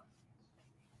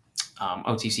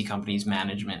OTC companies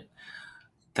management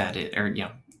a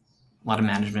lot of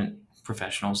management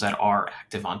professionals that are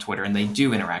active on Twitter, and they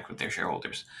do interact with their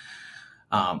shareholders.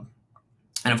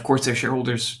 And of course, their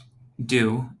shareholders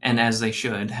do, and as they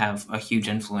should, have a huge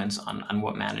influence on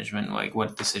what management, like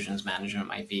what decisions management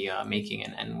might be making,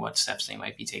 and what steps they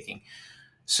might be taking.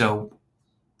 So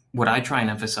what I try and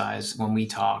emphasize when we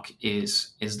talk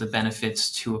is the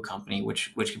benefits to a company,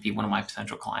 which could be one of my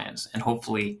potential clients, and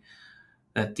hopefully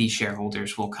that these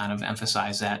shareholders will kind of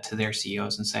emphasize that to their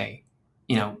CEOs and say,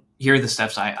 here are the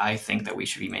steps I think that we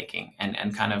should be making,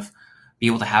 and kind of be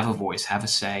able to have a voice, have a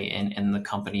say in the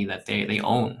company that they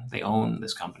own. They own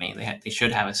this company. They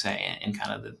should have a say in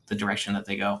kind of the direction that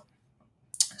they go.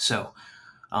 So,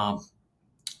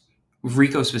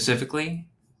 RICO specifically,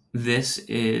 this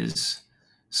is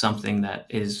something that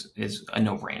is a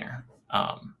no-brainer.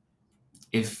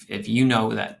 If you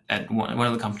know that at one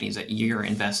of the companies that you're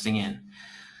investing in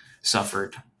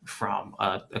suffered from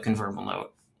a convertible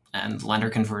note and the lender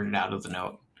converted out of the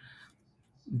note,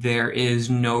 there is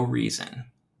no reason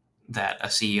that a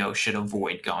CEO should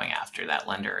avoid going after that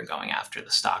lender or going after the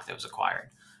stock that was acquired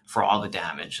for all the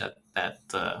damage that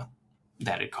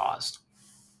it caused.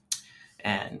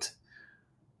 And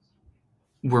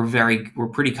we're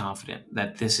pretty confident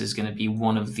that this is going to be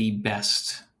one of the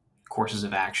best courses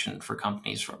of action for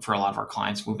companies for a lot of our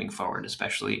clients moving forward,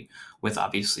 especially with,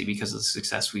 obviously, because of the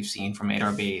success we've seen from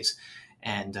 8R Bays,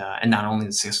 and not only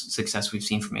the success we've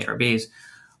seen from 8R Bays,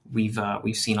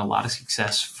 we've seen a lot of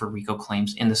success for RICO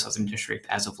claims in the Southern District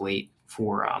as of late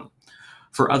for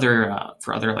other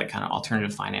like kind of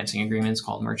alternative financing agreements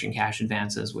called merchant cash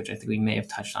advances, which I think we may have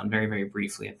touched on very, very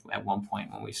briefly at one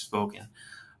point when we've spoken,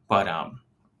 but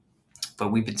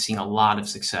we've been seeing a lot of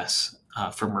success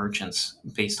for merchants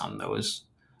based on those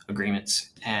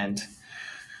agreements. And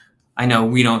I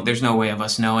know there's no way of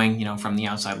us knowing, from the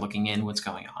outside looking in, what's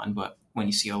going on. But when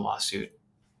you see a lawsuit,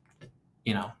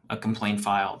 a complaint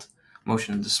filed,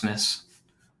 motion to dismiss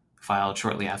filed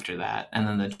shortly after that, and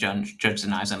then the judge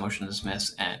denies that motion to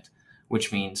dismiss, and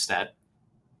which means that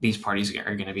these parties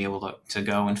are going to be able to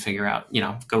go and figure out,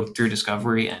 go through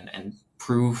discovery and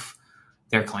prove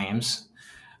their claims.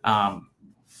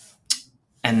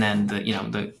 And then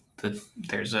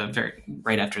there's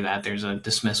right after that, there's a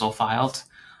dismissal filed.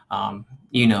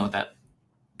 That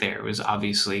there was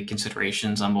obviously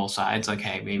considerations on both sides, like,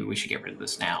 hey, maybe we should get rid of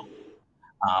this now.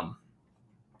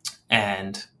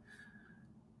 And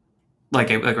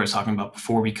like I was talking about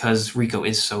before, because RICO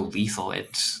is so lethal,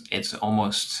 it's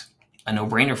almost a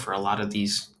no-brainer for a lot of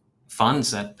these funds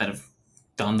that have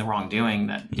done the wrongdoing,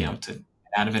 that to get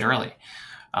out of it early.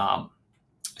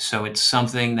 So it's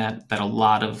something that a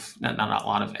lot of, not a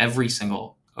lot of, every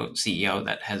single CEO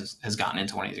that has gotten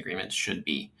into one of these agreements should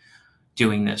be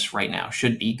doing this right now,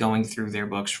 should be going through their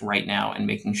books right now and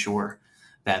making sure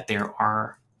that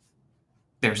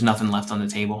there's nothing left on the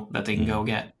table that they can go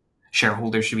get.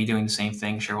 Shareholders should be doing the same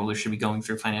thing. Shareholders should be going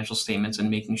through financial statements and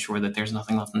making sure that there's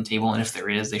nothing left on the table. And if there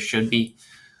is, they should be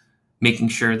making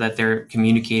sure that they're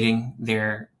communicating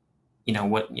their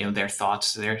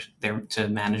thoughts to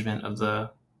management of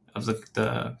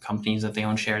the companies that they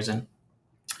own shares in.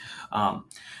 And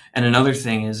another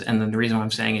thing is, and then the reason why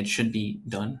I'm saying it should be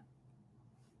done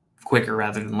quicker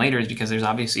rather than later, is because there's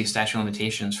obviously statute of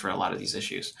limitations for a lot of these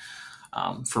issues.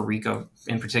 For RICO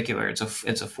in particular, it's a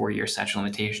 4-year statute of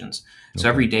limitations. Okay. So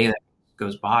every day that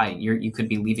goes by, you could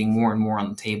be leaving more and more on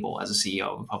the table as a CEO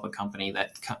of a public company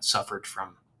that suffered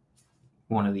from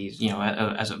one of these,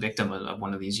 as a victim of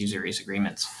one of these usurious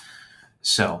agreements.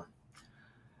 So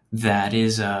that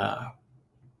is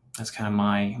that's kind of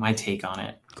my take on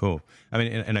it. Cool. I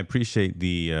mean, and I appreciate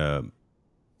the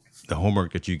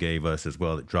homework that you gave us as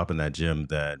well, dropping that gem,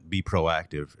 that be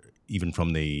proactive, even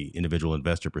from the individual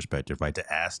investor perspective, right?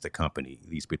 To ask the company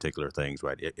these particular things,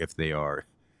 right? If they are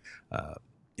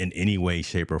in any way,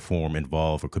 shape, or form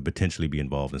involved, or could potentially be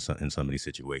involved in some of these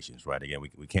situations, right? Again,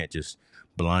 we can't just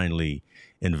blindly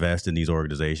invest in these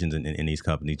organizations and in these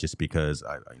companies just because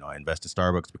I invest in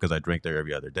Starbucks because I drink there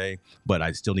every other day, but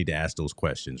I still need to ask those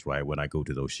questions, right? When I go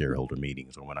to those shareholder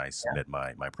meetings or when I submit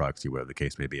my proxy, whatever the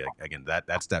case may be. Again,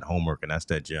 that's that homework and that's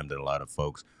that gem that a lot of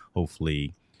folks,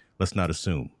 hopefully, let's not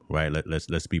assume, right?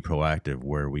 Let's be proactive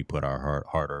where we put our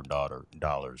hard-earned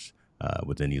dollars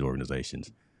within these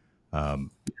organizations.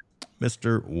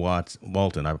 Mr.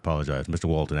 Walton, I apologize. Mr.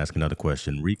 Walton asked another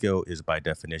question. RICO is by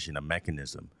definition a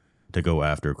mechanism to go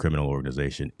after a criminal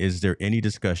organization. Is there any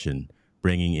discussion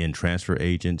bringing in transfer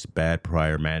agents, bad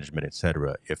prior management,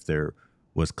 etc., if there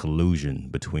was collusion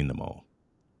between them all?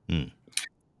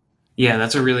 Yeah,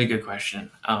 that's a really good question.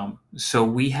 So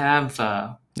we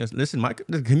have... Listen,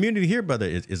 the community here, brother,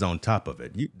 is on top of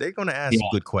it. They're going to ask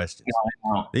good questions.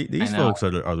 Yeah, these folks are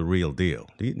the real deal.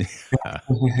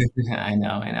 I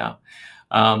know.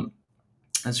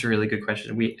 That's a really good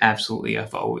question. We absolutely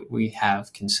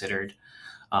have considered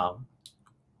um,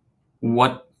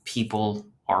 what people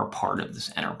are part of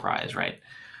this enterprise, right?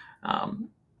 Um,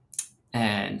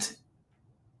 and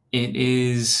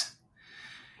it's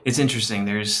interesting.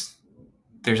 There's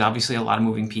obviously a lot of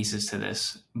moving pieces to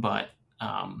this, but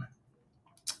um,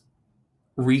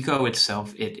 RICO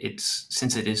itself, it's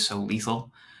since it is so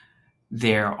lethal,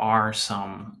 there are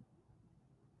some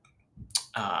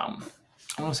I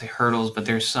don't want to say hurdles, but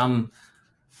there's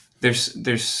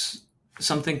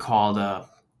something called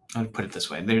I'll put it this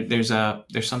way. There's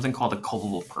something called a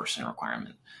culpable person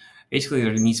requirement. Basically,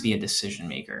 there needs to be a decision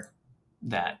maker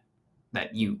that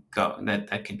that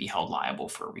could be held liable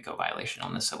for a RICO violation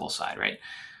on the civil side, right?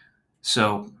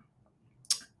 So,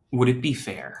 would it be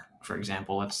fair, for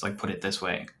example, let's like put it this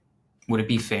way, would it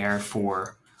be fair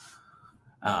for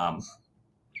um,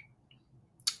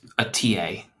 a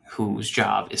TA whose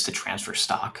job is to transfer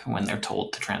stock when they're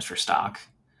told to transfer stock,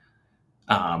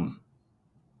 um,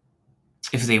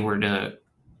 if they were to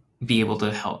be able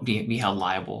to be held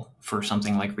liable for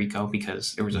something like RICO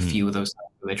because there was a Mhm. few of those times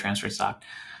where they transferred stock?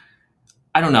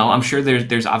 I don't know. I'm sure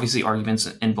there's obviously arguments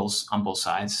on both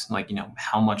sides. Like,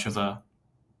 how much of a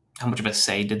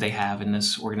say did they have in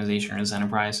this organization or this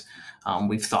enterprise?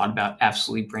 We've thought about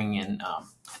absolutely bringing in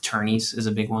attorneys is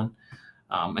a big one.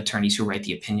 Attorneys who write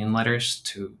the opinion letters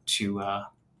to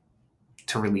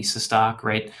release the stock,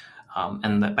 right?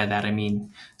 By that I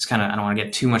mean, it's kind of, I don't want to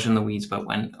get too much in the weeds, but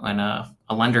when a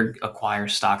lender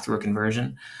acquires stock through a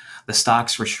conversion, the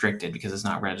stock's restricted because it's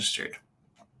not registered.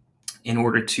 In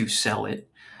order to sell it,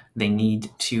 they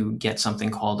need to get something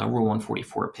called a Rule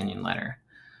 144 opinion letter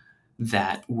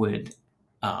that would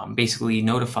basically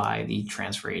notify the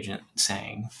transfer agent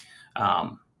saying,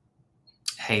 um,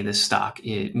 hey, this stock,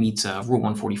 it meets a Rule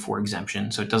 144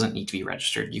 exemption, so it doesn't need to be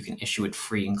registered. You can issue it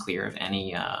free and clear of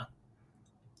any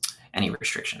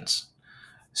restrictions.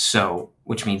 So,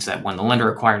 which means that when the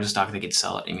lender acquires a stock, they could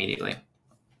sell it immediately.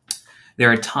 There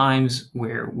are times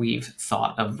where we've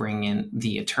thought of bringing in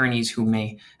the attorneys who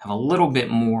may have a little bit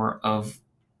more of,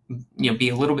 be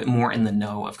a little bit more in the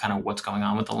know of kind of what's going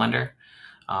on with the lender.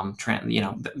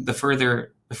 The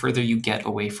further you get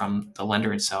away from the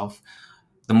lender itself,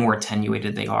 the more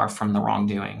attenuated they are from the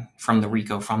wrongdoing, from the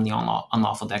RICO, from the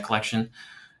unlawful debt collection.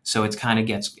 So it's kind of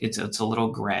it's a little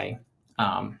gray.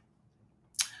 Um,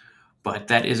 But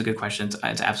that is a good question.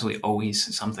 It's absolutely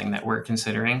always something that we're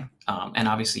considering. And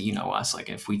obviously, us, like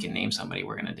if we can name somebody,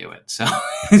 we're going to do it. So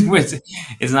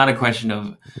it's not a question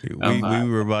of, We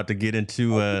were about to get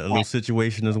into a little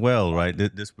situation as well, right?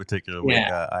 This particular week,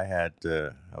 yeah, I had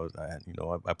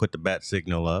I put the bat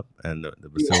signal up, and the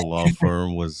Brazil law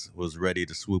firm was ready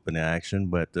to swoop into action,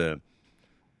 but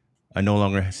I no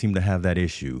longer seem to have that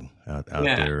issue out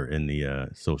yeah. there in the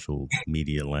social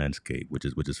media landscape, which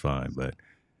is fine. But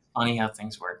Funny how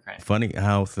things work, right? funny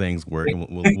how things work, and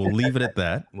we'll leave it at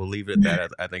that. We'll leave it at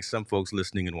that. I think some folks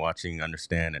listening and watching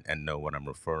understand and know what I'm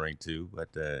referring to, but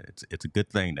it's a good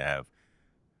thing to have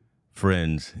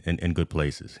friends in good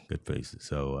places,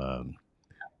 So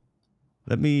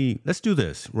let's do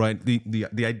this, right?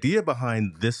 The idea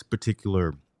behind this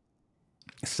particular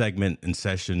segment and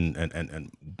session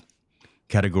and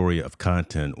category of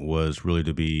content was really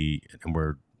to be, and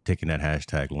we're taking that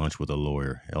hashtag lunch with a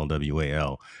lawyer,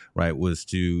 LWAL, right, was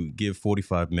to give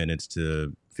 45 minutes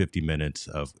to 50 minutes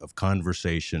of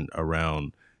conversation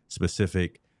around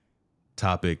specific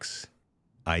topics,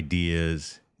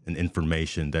 ideas, and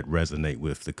information that resonate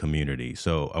with the community.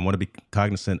 So I want to be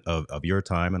cognizant of your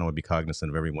time, and I want to be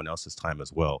cognizant of everyone else's time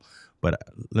as well. But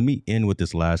let me end with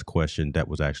this last question that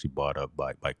was actually brought up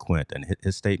by Quint. And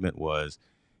his statement was,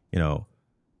 you know,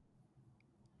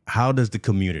 how does the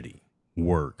community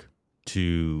work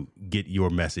to get your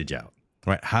message out,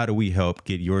 right? How do we help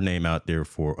get your name out there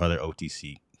for other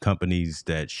OTC companies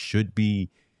that should be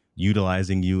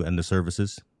utilizing you and the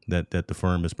services that the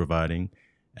firm is providing?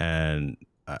 And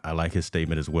I like his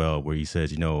statement as well, where he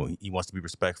says, he wants to be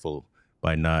respectful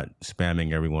by not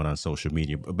spamming everyone on social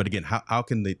media. But again, how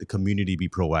can the community be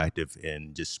proactive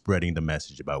in just spreading the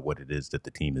message about what it is that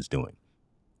the team is doing?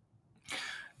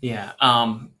 Yeah.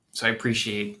 So I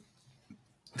appreciate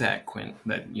that, Quint,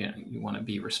 that you want to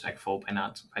be respectful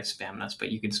by spamming us,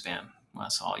 but you can spam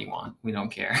us all you want. We don't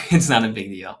care. It's not a big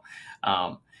deal.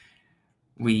 Um,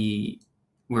 we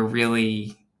we're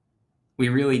really we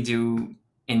really do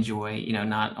enjoy,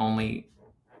 not only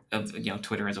of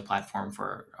Twitter as a platform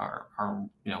for our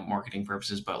marketing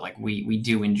purposes, but like we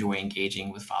do enjoy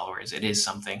engaging with followers. It is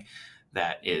something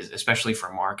that is, especially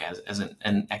for Mark as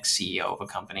an ex CEO of a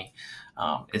company,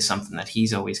 is something that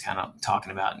he's always kind of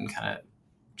talking about and kind of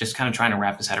just kind of trying to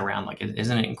wrap his head around, like,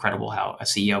 isn't it incredible how a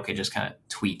CEO could just kind of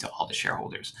tweet to all the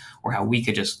shareholders, or how we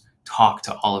could just talk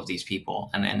to all of these people.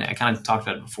 And I kind of talked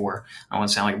about it before. I don't want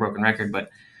to sound like a broken record, but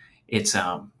it's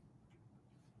like,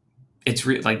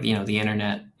 the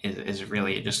internet is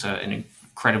really just an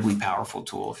incredibly powerful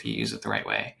tool if you use it the right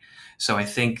way. So I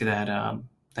think that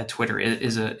that Twitter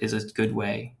is a good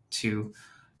way to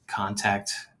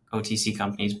contact OTC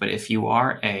companies. But if you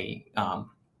are a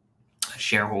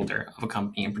shareholder of a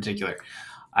company in particular,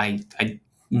 I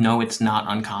know it's not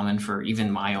uncommon for even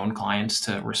my own clients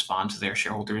to respond to their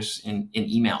shareholders in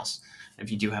emails. If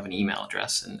you do have an email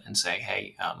address, and say,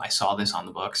 hey, I saw this on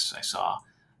the books. I saw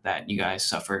that you guys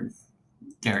suffered,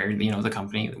 or, the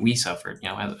company, we suffered,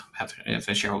 if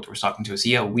a shareholder was talking to a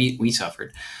CEO, we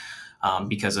suffered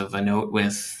because of a note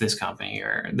with this company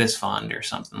or this fund or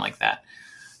something like that.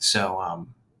 So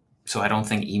I don't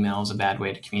think email is a bad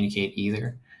way to communicate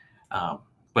either.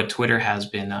 But Twitter has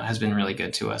been really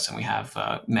good to us, and we have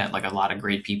met like a lot of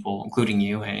great people, including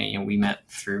you. And we met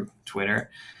through Twitter.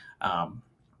 A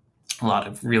lot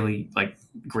of really like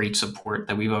great support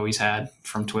that we've always had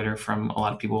from Twitter from a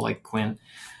lot of people like Quinn.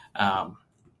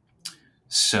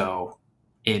 So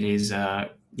it is, I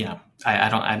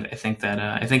think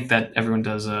that everyone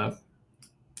does a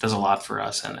lot for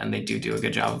us, and they do a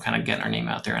good job of kind of getting our name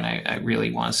out there. And I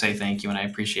really want to say thank you, and I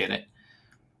appreciate it.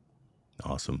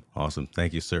 Awesome.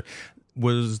 Thank you, sir.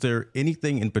 Was there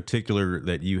anything in particular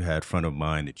that you had front of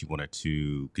mind that you wanted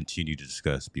to continue to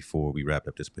discuss before we wrap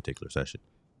up this particular session?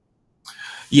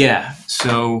 Yeah.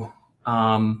 So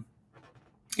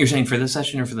you're saying for this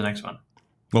session or for the next one?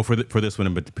 Well, for this one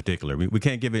in particular, we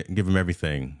can't give them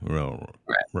everything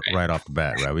right off the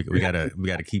bat, right? We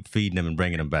gotta keep feeding them and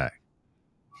bringing them back.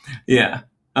 Yeah.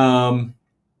 For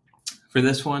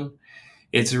this one,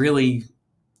 it's really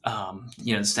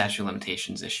the statute of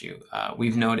limitations issue.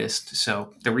 We've noticed.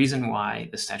 So the reason why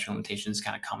the statute of limitations is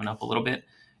kind of coming up a little bit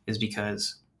is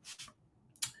because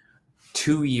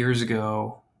 2 years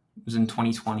ago, it was in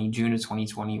 2020, June of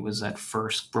 2020, was that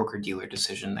first broker-dealer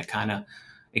decision that kind of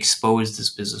exposed this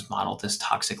business model, this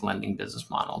toxic lending business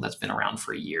model that's been around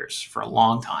for years, for a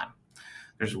long time.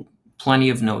 There's plenty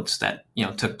of notes that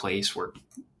took place, were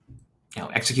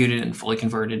executed and fully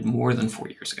converted more than 4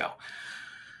 years ago.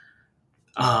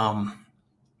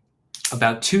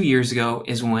 About 2 years ago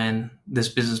is when this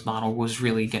business model was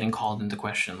really getting called into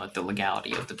question, like the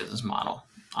legality of the business model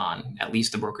on at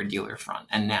least the broker-dealer front,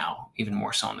 and now even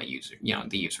more so on the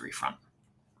usury front.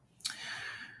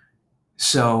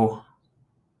 So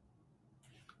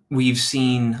we've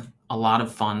seen a lot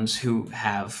of funds who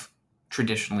have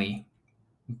traditionally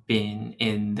been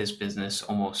in this business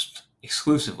almost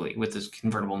exclusively with this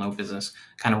convertible note business,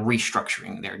 kind of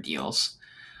restructuring their deals.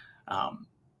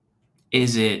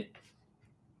 Is it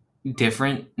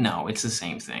different? No, it's the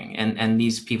same thing. And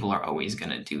these people are always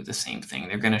going to do the same thing.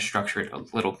 They're going to structure it a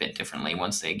little bit differently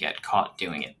once they get caught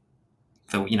doing it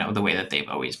the way that they've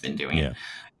always been doing it.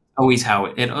 Always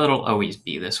how it'll always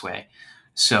be this way.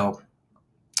 So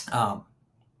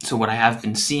what I have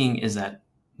been seeing is that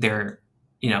I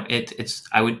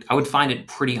would find it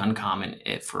pretty uncommon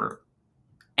for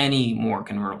any more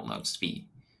convertible notes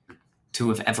to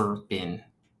have ever been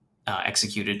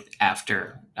executed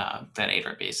after that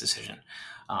 8-base decision.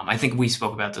 I think we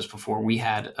spoke about this before. We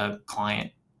had a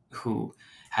client who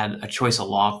had a choice of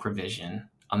law provision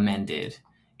amended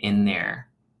in their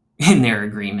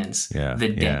agreements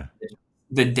the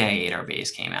day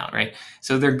 8-base came out, right?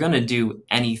 So they're going to do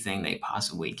anything they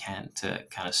possibly can to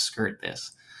kind of skirt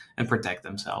this and protect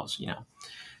themselves,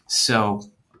 So,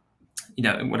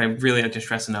 what I really like to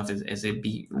stress enough is it'd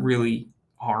be really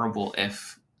horrible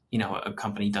if a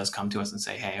company does come to us and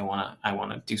say, hey, I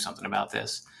want to do something about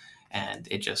this, and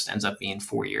it just ends up being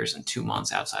 4 years and 2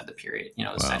 months outside the period,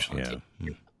 the statute of limitations.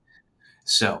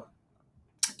 So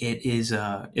it is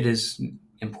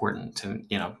important to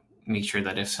make sure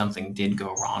that if something did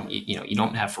go wrong, you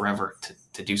don't have forever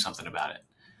to do something about it.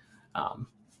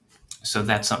 So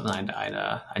that's something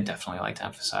I'd definitely like to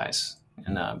emphasize.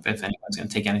 And if anyone's going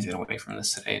to take anything away from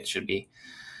this today, it should be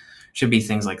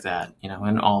things like that,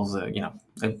 and all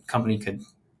the company could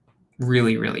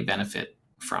really, really benefit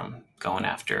from going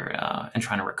after and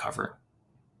trying to recover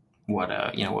what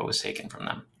was taken from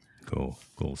them. Cool.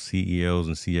 CEOs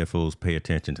and CFOs pay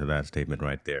attention to that statement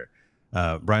right there.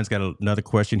 Brian's got another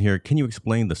question here. Can you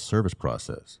explain the service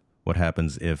process? What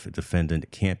happens if a defendant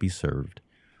can't be served?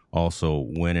 Also,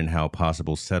 when and how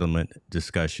possible settlement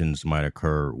discussions might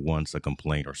occur once a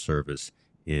complaint or service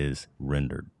is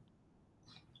rendered?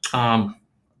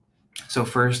 So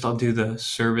first, I'll do the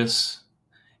service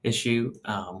issue.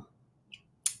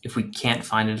 If we can't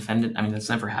find a defendant, that's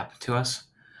never happened to us.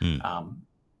 Mm.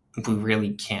 If we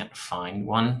really can't find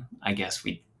one, I guess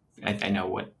I know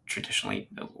what traditionally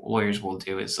lawyers will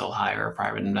do is they'll hire a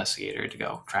private investigator to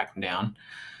go track them down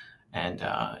and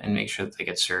make sure that they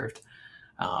get served.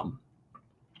 I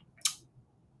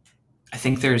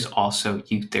think there's also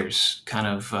there's kind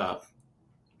of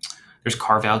there's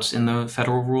carve outs in the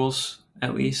federal rules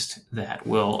at least that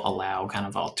will allow kind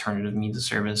of alternative means of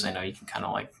service. I know you can kind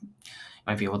of like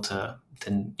might be able to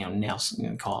nail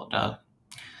call it I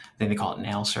think they call it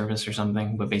nail service or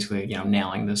something, but basically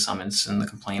nailing the summons and the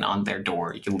complaint on their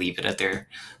door. You can leave it at their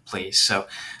place. So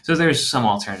there's some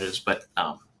alternatives, but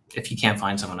if you can't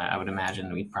find someone, I would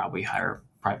imagine we'd probably hire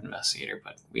a private investigator,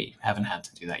 but we haven't had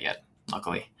to do that yet,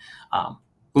 luckily.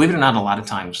 Believe it or not, a lot of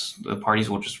times the parties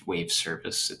will just waive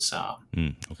service. It's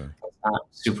Okay. it's not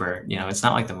super, it's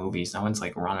not like the movies. No one's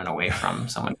like running away from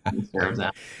someone who serves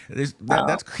them.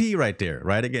 That's key right there,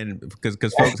 right? Again, because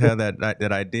folks have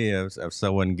that idea of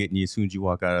someone getting you as soon as you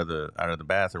walk out of the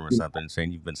bathroom or something,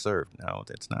 saying you've been served. No,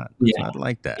 it's not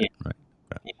like that, right?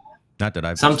 Yeah. Not that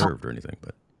I've been served or anything,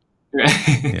 but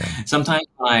sometimes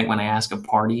when I ask a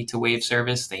party to waive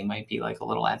service, they might be like a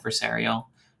little adversarial,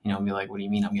 and be like, "What do you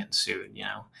mean I'm getting sued?"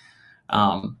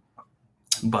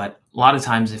 But a lot of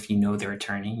times, if you know their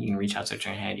attorney, you can reach out to their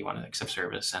attorney, "Hey, do you want to accept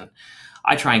service?" And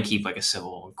I try and keep like a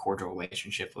civil and cordial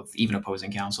relationship with even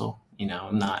opposing counsel.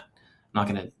 I'm not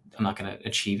gonna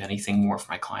achieve anything more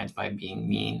for my clients by being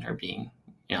mean or being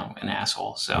an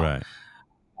asshole. So right.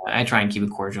 I try and keep it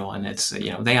cordial, and it's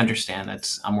they understand that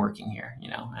I'm working here,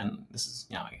 and this is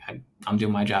I'm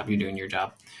doing my job, you're doing your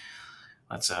job.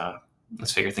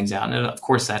 Let's figure things out. And of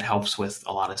course that helps with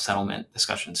a lot of settlement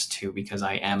discussions too, because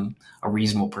I am a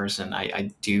reasonable person.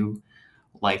 I do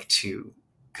like to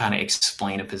kind of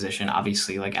explain a position,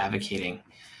 obviously like advocating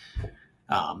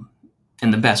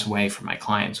in the best way for my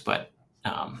clients, but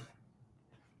I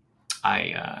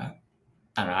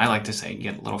don't know. I like to say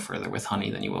get a little further with honey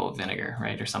than you will with vinegar,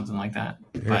 right? Or something like that.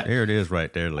 But there it is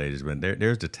right there, ladies and gentlemen.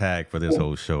 There's the tag for this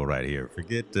whole show right here.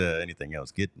 Forget anything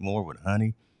else. Get more with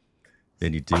honey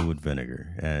than you do with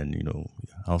vinegar. And,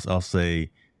 I'll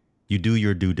say you do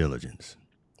your due diligence.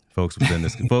 Folks within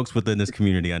this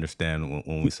community understand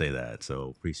when we say that.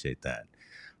 So appreciate that.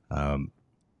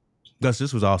 Gus,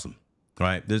 this was awesome,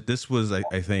 right? This was,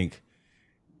 I think,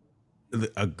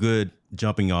 a good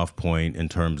jumping off point in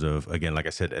terms of, again, like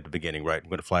I said at the beginning, right? We're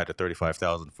going to fly at the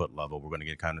 35,000 foot level. We're going to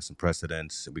get kind of some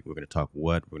precedents. We're going to talk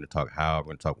what, we're going to talk how, we're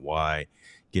going to talk why,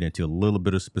 get into a little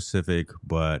bit of specific,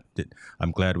 but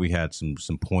I'm glad we had some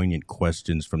poignant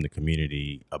questions from the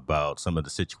community about some of the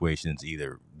situations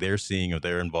either they're seeing or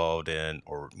they're involved in,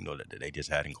 or, that they just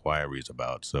had inquiries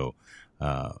about. So,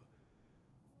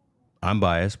 I'm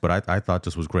biased, but I thought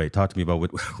this was great. Talk to me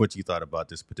about what you thought about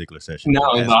this particular session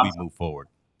as we move forward.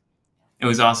 It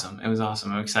was awesome.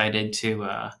 I'm excited to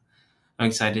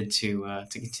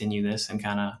continue this and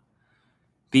kind of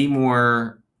be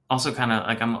more. Also, kind of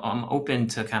like I'm open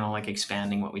to kind of like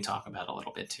expanding what we talk about a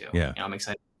little bit too. Yeah. I'm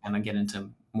excited to kind of get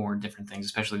into more different things,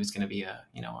 especially if it's going to be a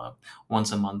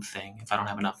once a month thing. If I don't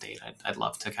have an update, I'd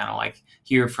love to kind of like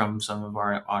hear from some of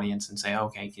our audience and say,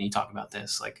 okay, can you talk about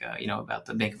this? Like, about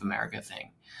the Bank of America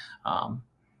thing.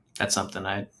 That's something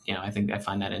I think I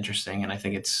find that interesting, and I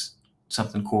think it's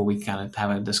something cool we can kind of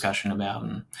have a discussion about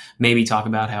and maybe talk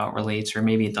about how it relates, or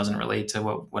maybe it doesn't relate to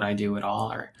what I do at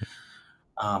all, or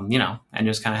and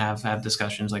just kind of have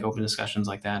discussions, like open discussions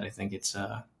like that. I think it's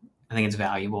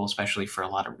valuable, especially for a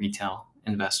lot of retail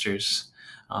investors,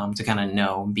 to kind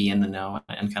of be in the know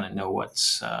and kind of know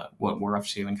what we're up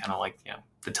to and kind of like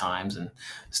the times and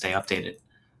stay updated.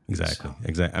 Exactly.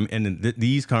 And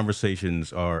these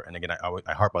conversations are, and again,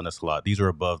 I harp on this a lot. These are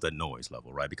above the noise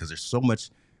level, right? Because there's so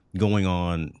much going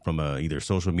on from either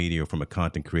social media or from a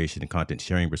content creation and content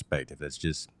sharing perspective. That's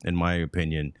just, in my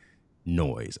opinion,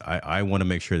 noise. I want to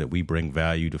make sure that we bring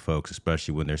value to folks,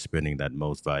 especially when they're spending that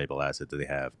most valuable asset that they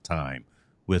have, time,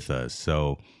 with us.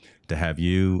 So to have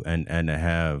you and to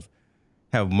have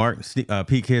Mark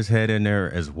peek his head in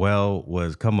there as well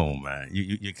was, come on, man.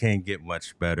 You can't get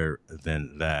much better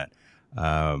than that.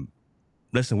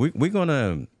 Listen, I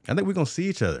think we're gonna see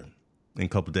each other in a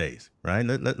couple of days, right?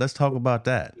 Let's talk about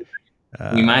that.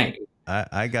 We might.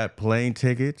 I got plane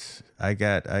tickets. I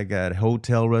got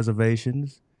hotel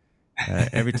reservations.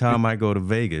 Every time I go to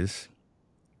Vegas,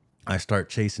 I start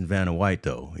chasing Vanna White,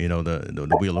 though.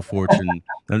 The Wheel of Fortune.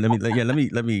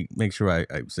 Let me make sure I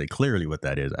say clearly what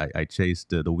that is. I chased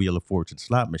the Wheel of Fortune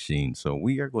slot machine, so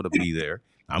we are going to be there.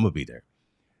 I'm gonna be there.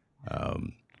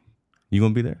 You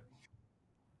gonna be there?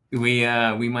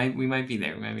 We might be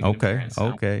there. We might be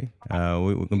okay.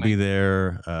 We're gonna be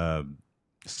there,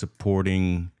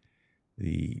 supporting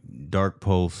the Dark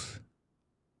Pulse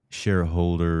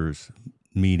shareholders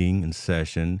meeting and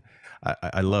session.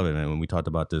 I love it, man. When we talked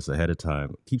about this ahead of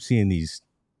time, keep seeing these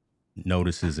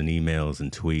notices and emails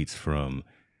and tweets from,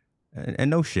 and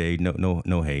no shade,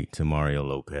 no hate to Mario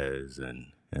Lopez and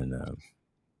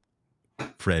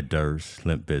Fred Durst,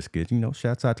 Limp Bizkit. You know,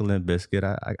 shouts out to Limp Bizkit.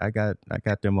 I got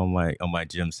them on my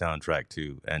gym soundtrack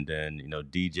too. And then, you know,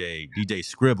 DJ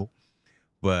Scribble.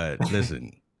 But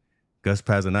listen, Gus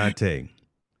Passanante,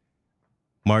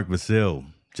 Mark Vasil,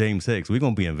 James Hicks, we're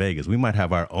gonna be in Vegas. We might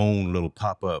have our own little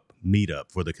pop-up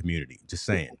meetup for the community. Just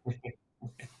saying.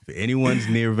 If anyone's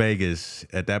near Vegas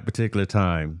at that particular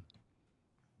time,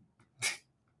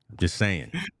 just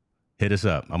saying. Hit us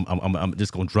up. I'm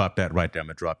just gonna drop that right there. I'm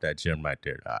gonna drop that gem right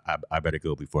there. I better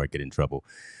go before I get in trouble.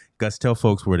 Gus, tell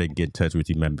folks where they can get in touch with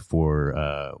you, man, before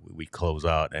we close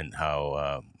out, and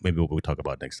how maybe what we'll talk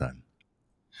about next time.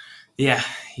 Yeah,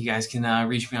 you guys can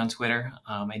reach me on Twitter.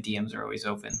 My DMs are always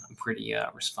open. I'm pretty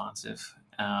responsive.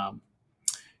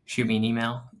 Shoot me an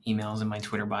email. Email's in my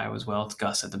Twitter bio as well. It's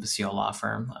Gus at the Basile Law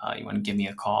Firm. You want to give me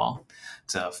a call?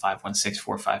 It's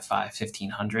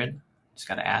 516-455-1500. Just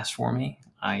got to ask for me.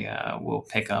 I will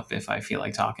pick up if I feel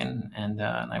like talking, and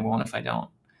I won't if I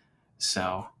don't.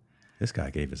 So this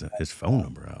guy gave his phone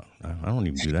number out. I don't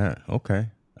even do that. Okay.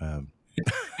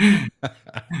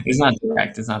 It's not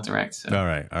direct. So. All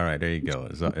right. There you go.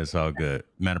 It's all good,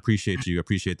 man. Appreciate you.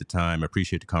 Appreciate the time.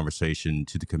 Appreciate the conversation.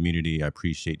 To the community, I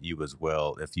appreciate you as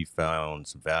well. If you found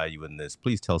some value in this,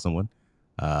 please tell someone.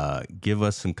 Give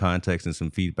us some context and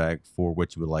some feedback for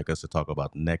what you would like us to talk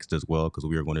about next as well, because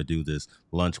we are going to do this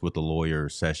lunch with the lawyer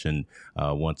session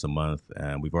once a month,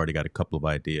 and we've already got a couple of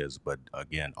ideas. But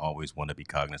again, always want to be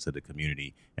cognizant of the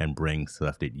community and bring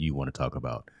stuff that you want to talk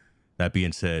about. That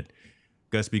being said,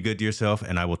 Gus, be good to yourself,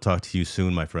 and I will talk to you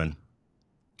soon, my friend.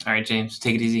 All right, James,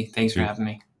 take it easy. Thanks for having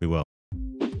me. Be well.